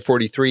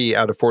 4143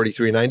 out of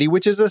 4390,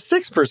 which is a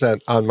 6%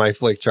 on my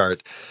flick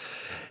chart.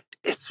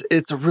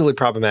 It's really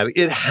problematic.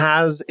 It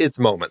has its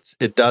moments.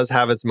 It does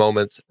have its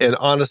moments. And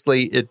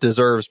honestly, it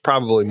deserves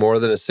probably more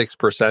than a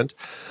 6%.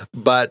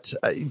 But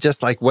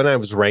just like when I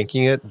was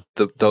ranking it,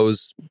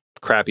 those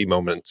crappy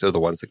moments are the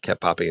ones that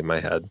kept popping in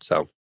my head.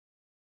 So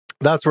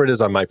that's where it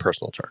is on my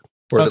personal chart.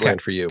 Where did it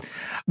land for you?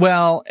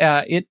 Well,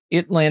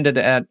 it landed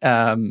at,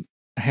 I'm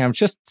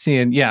just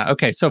seeing, yeah,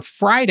 okay. So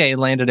Friday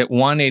landed at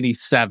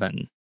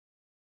 187.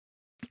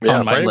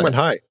 Yeah, Friday went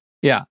high.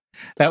 Yeah.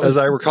 That was,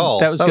 as I recall,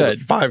 that was good.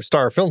 Was a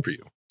 5-star film for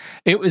you.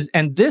 It was,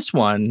 and this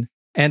one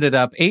ended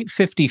up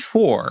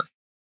 854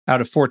 out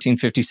of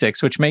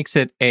 1456, which makes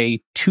it a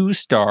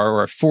 2-star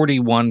or a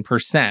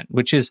 41%,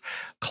 which is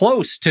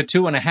close to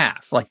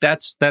 2.5. Like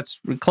that's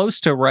close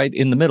to right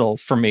in the middle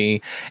for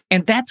me.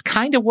 And that's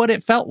kind of what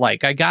it felt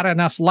like. I got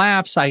enough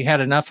laughs. I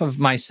had enough of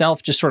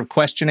myself just sort of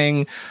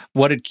questioning,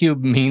 what did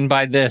Cube mean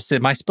by this?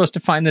 Am I supposed to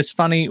find this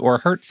funny or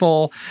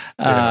hurtful?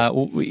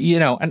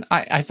 And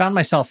I found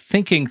myself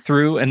thinking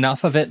through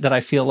enough of it that I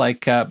feel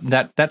like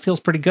that feels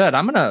pretty good.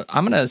 I'm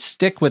gonna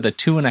stick with a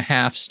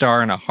 2.5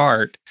 star and a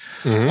heart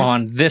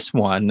on this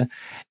one,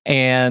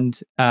 and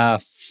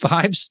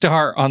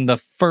 5-star on the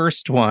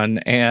first one.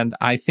 And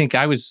I think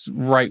I was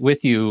right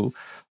with you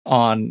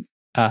on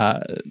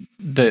the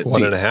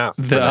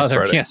 1.5. The other,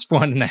 Friday. Yes,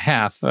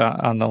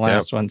 1.5 on the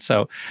last one.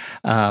 So,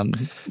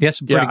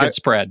 yes, pretty good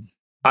spread.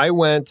 I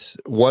went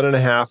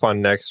 1.5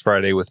 on next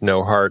Friday with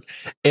No Heart,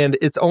 and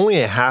it's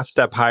only a half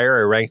step higher.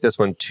 I ranked this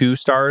one 2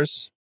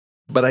 stars,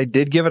 but I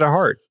did give it a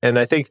heart. And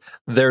I think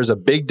there's a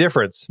big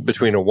difference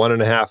between a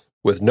 1.5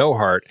 with no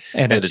heart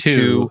and a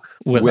 2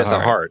 with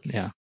a heart.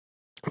 Yeah.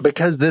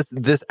 Because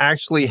this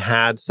actually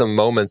had some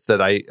moments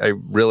that I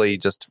really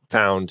just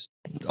found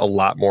a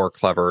lot more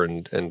clever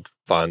and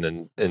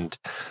fun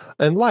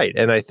and light.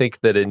 And I think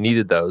that it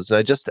needed those.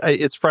 And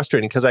it's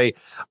frustrating because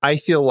I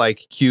feel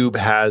like Cube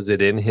has it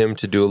in him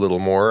to do a little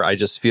more. I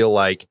just feel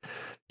like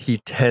he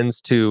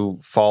tends to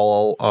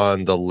fall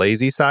on the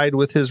lazy side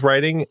with his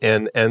writing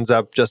and ends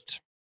up just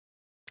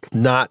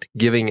not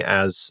giving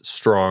as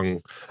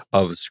strong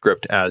of a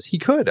script as he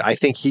could. I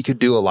think he could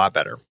do a lot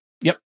better.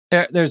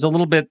 There's a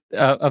little bit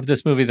of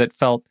this movie that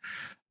felt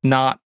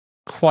not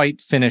quite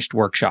finished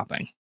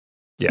workshopping.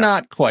 Yeah.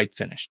 Not quite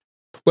finished.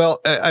 Well,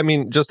 I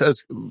mean, just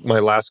as my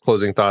last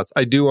closing thoughts,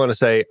 I do want to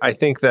say, I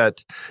think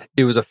that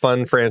it was a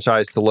fun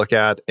franchise to look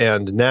at.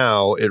 And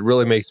now it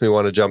really makes me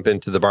want to jump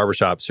into the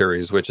Barbershop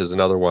series, which is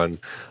another one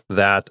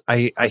that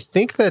I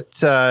think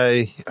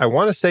that I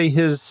want to say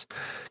his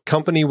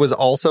company was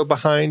also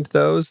behind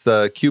those,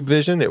 the Cube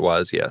Vision. It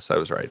was. Yes, I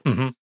was right.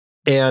 Mm-hmm.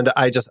 And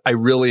I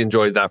really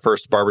enjoyed that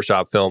first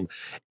Barbershop film.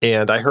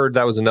 And I heard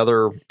that was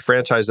another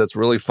franchise that's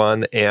really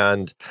fun.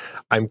 And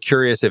I'm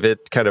curious if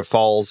it kind of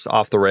falls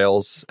off the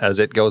rails as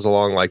it goes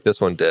along like this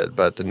one did.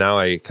 But now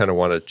I kind of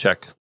want to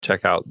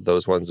check out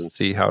those ones and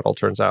see how it all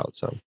turns out.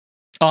 So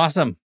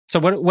awesome. So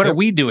what are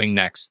we doing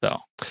next, though?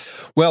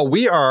 Well,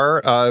 we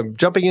are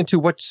jumping into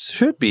what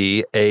should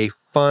be a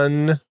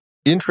fun,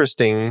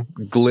 interesting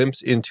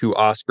glimpse into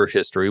Oscar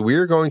history. We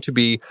are going to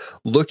be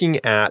looking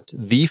at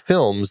the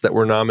films that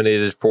were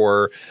nominated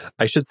for,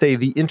 I should say,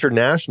 the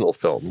international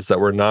films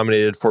that were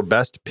nominated for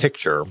Best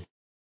Picture.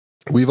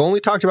 We've only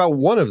talked about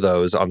one of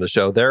those on the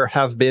show. There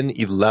have been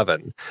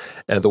 11.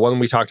 And the one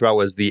we talked about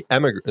was The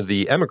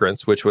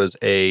Emigrants, which was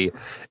a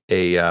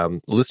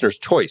listener's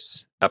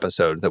choice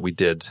episode that we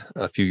did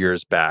a few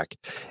years back.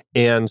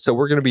 And so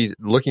we're going to be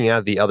looking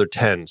at the other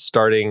 10,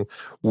 starting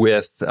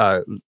with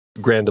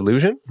Grand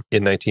Illusion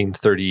in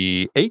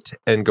 1938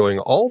 and going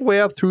all the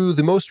way up through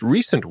the most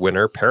recent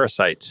winner,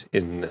 Parasite,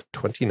 in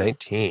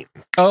 2019.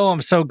 Oh,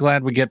 I'm so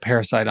glad we get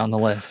Parasite on the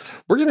list.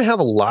 We're going to have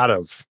a lot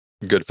of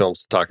good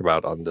films to talk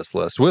about on this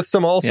list, with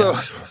some also, I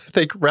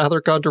think,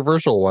 rather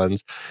controversial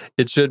ones.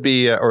 It should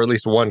be, or at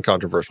least one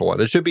controversial one.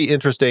 It should be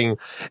interesting,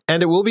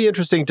 and it will be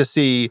interesting to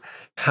see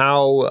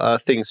how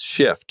things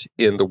shift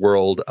in the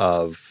world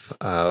of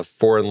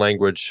foreign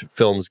language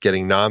films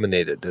getting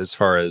nominated, as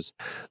far as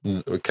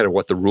kind of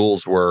what the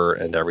rules were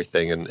and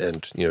everything,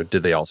 and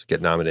did they also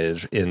get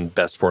nominated in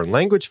Best Foreign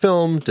Language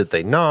Film? Did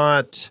they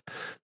not?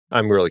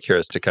 I'm really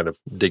curious to kind of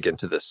dig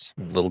into this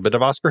little bit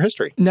of Oscar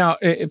history. Now,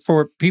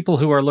 for people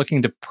who are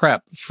looking to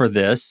prep for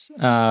this,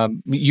 have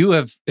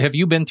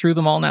you been through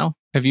them all now?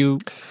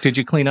 Did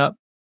you clean up?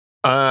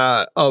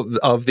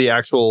 Of the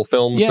actual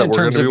films that we're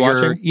going to be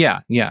watching?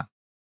 Yeah.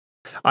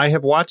 I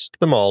have watched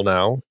them all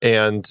now,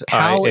 and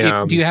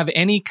do you have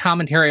any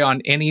commentary on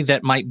any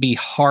that might be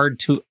hard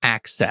to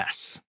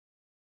access?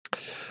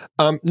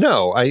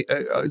 No.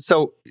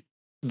 So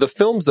the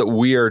films that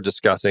we are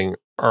discussing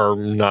are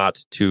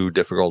not too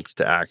difficult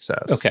to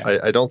access. Okay.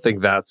 I don't think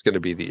that's going to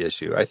be the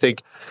issue. I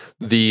think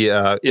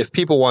if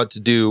people want to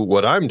do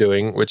what I'm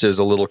doing, which is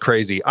a little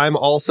crazy, I'm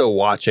also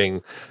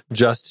watching,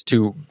 just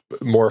to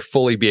more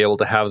fully be able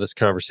to have this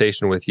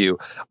conversation with you,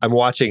 I'm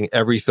watching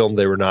every film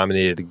they were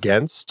nominated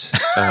against.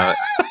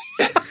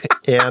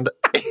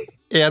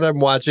 And I'm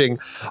watching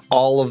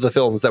all of the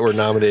films that were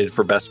nominated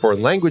for Best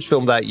Foreign Language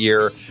Film that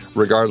year,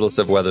 regardless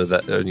of whether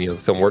the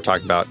film we're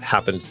talking about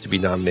happened to be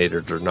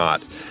nominated or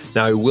not.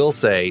 Now, I will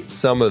say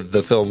some of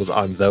the films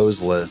on those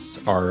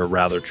lists are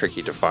rather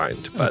tricky to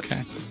find, but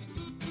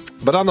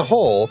on the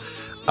whole,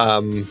 I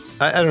don't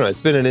know.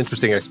 It's been an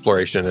interesting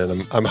exploration,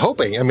 and I'm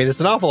hoping. I mean,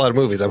 it's an awful lot of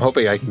movies. I'm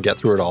hoping I can get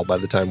through it all by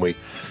the time we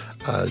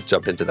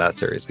jump into that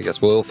series. I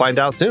guess we'll find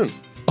out soon.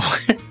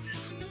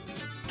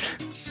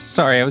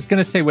 Sorry, I was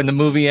going to say when the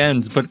movie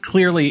ends, but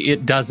clearly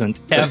it doesn't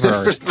ever.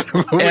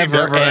 The movie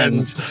never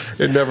ends.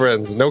 It never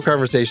ends. No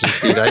conversation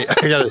speed. I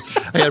gotta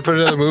put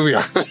another movie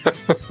on.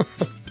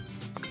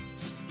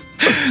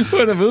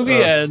 When the movie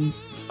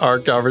ends, our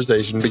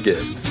conversation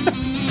begins.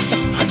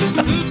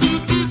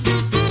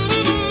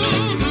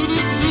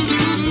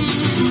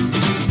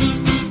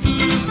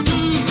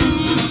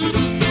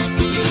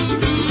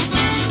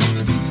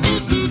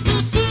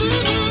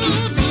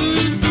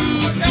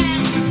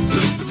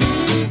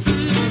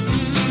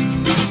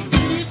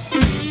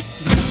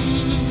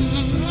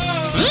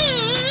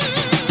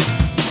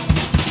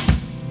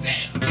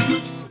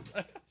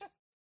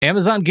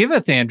 Amazon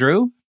giveth,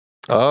 Andrew.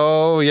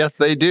 Oh, yes,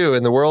 they do.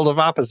 In the world of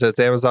opposites,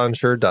 Amazon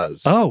sure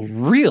does. Oh,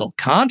 real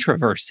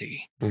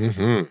controversy. Today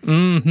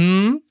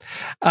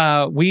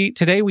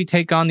we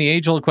take on the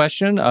age-old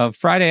question of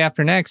Friday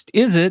After Next.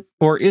 Is it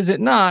or is it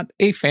not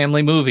a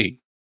family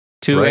movie?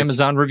 Two Right.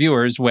 Amazon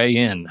reviewers weigh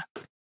in.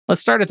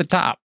 Let's start at the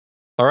top.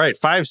 All right,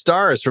 5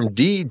 stars from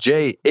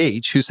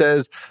DJH, who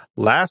says,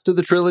 last of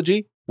the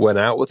trilogy went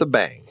out with a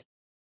bang.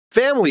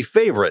 Family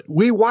favorite.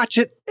 We watch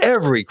it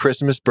every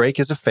Christmas break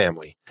as a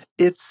family.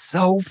 It's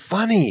so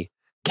funny.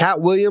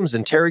 Cat Williams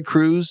and Terry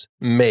Crews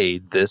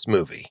made this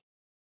movie.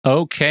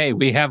 Okay,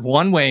 we have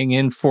one weighing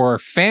in for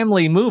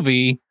family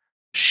movie.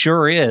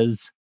 Sure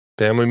is.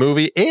 Family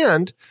movie.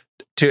 And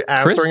to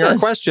answering our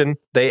Christmas. question,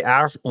 they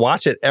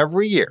watch it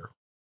every year.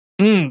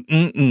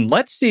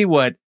 Let's see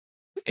what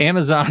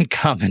Amazon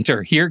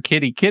commenter Here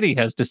Kitty Kitty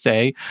has to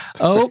say.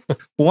 Oh,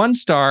 1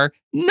 star,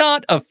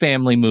 not a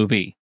family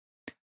movie.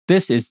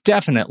 This is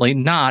definitely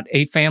not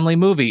a family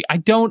movie. I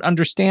don't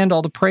understand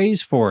all the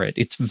praise for it.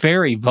 It's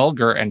very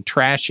vulgar and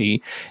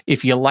trashy.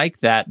 If you like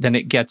that, then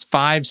it gets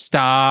 5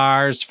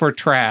 stars for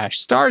trash.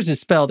 Stars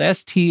is spelled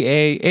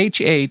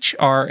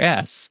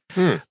STAHHRS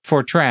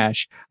for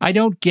trash. I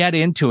don't get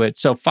into it,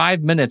 so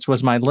 5 minutes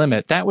was my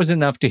limit. That was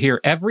enough to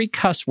hear every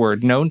cuss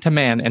word known to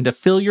man and to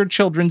fill your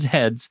children's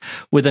heads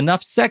with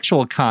enough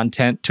sexual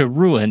content to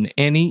ruin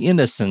any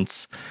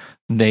innocence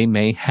they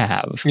may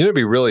have. It'd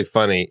be really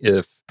funny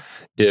if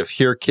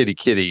Here Kitty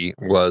Kitty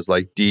was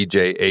like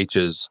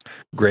DJH's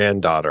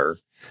granddaughter,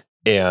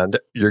 and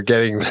you're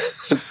getting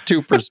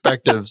 2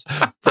 perspectives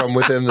from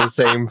within the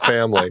same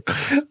family.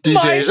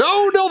 DJ's,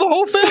 oh no, the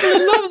whole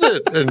family loves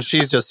it. And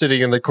she's just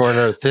sitting in the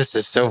corner. This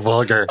is so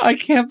vulgar. I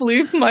can't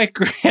believe my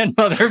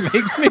grandmother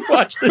makes me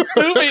watch this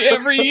movie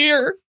every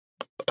year.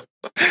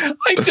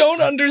 I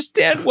don't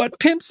understand what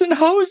Pimps and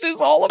Hoes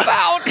is all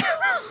about.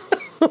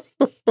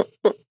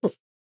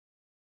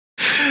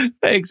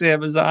 Thanks,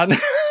 Amazon.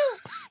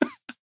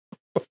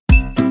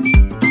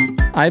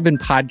 I've been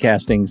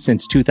podcasting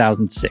since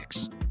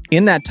 2006.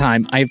 In that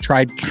time, I've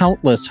tried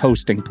countless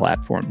hosting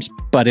platforms.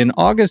 But in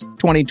August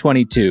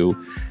 2022,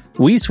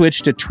 we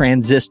switched to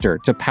Transistor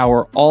to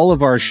power all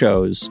of our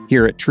shows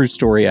here at True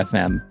Story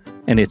FM,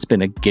 and it's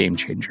been a game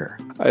changer.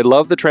 I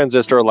love the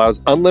Transistor allows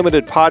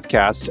unlimited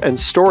podcasts and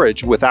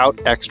storage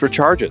without extra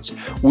charges.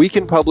 We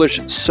can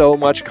publish so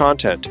much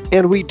content,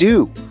 and we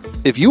do.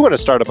 If you want to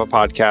start up a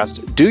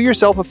podcast, do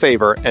yourself a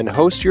favor and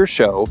host your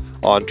show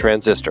on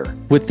Transistor.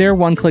 With their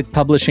one-click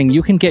publishing,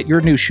 you can get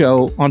your new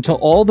show onto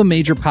all the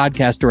major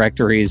podcast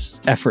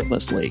directories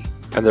effortlessly.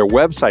 And their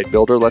website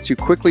builder lets you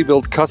quickly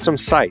build custom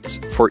sites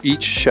for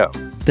each show.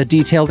 The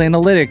detailed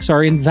analytics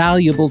are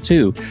invaluable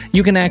too.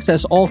 You can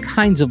access all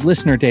kinds of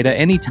listener data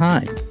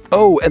anytime.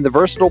 Oh, and the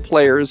versatile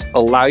players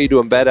allow you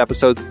to embed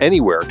episodes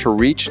anywhere to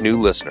reach new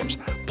listeners.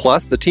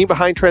 Plus, the team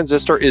behind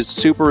Transistor is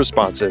super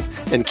responsive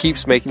and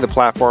keeps making the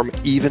platform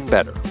even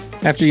better.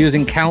 After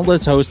using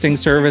countless hosting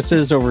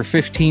services over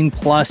 15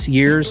 plus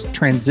years,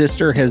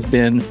 Transistor has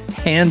been,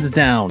 hands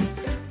down,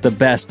 the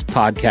best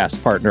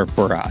podcast partner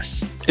for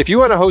us. If you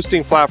want a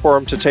hosting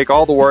platform to take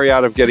all the worry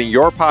out of getting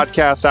your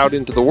podcast out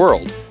into the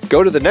world,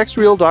 go to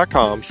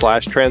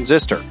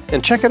thenextreel.com/transistor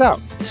and check it out.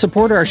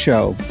 Support our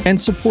show and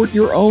support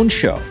your own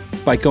show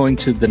by going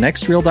to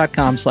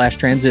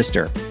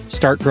thenextreel.com/transistor.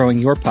 Start growing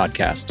your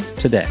podcast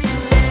today.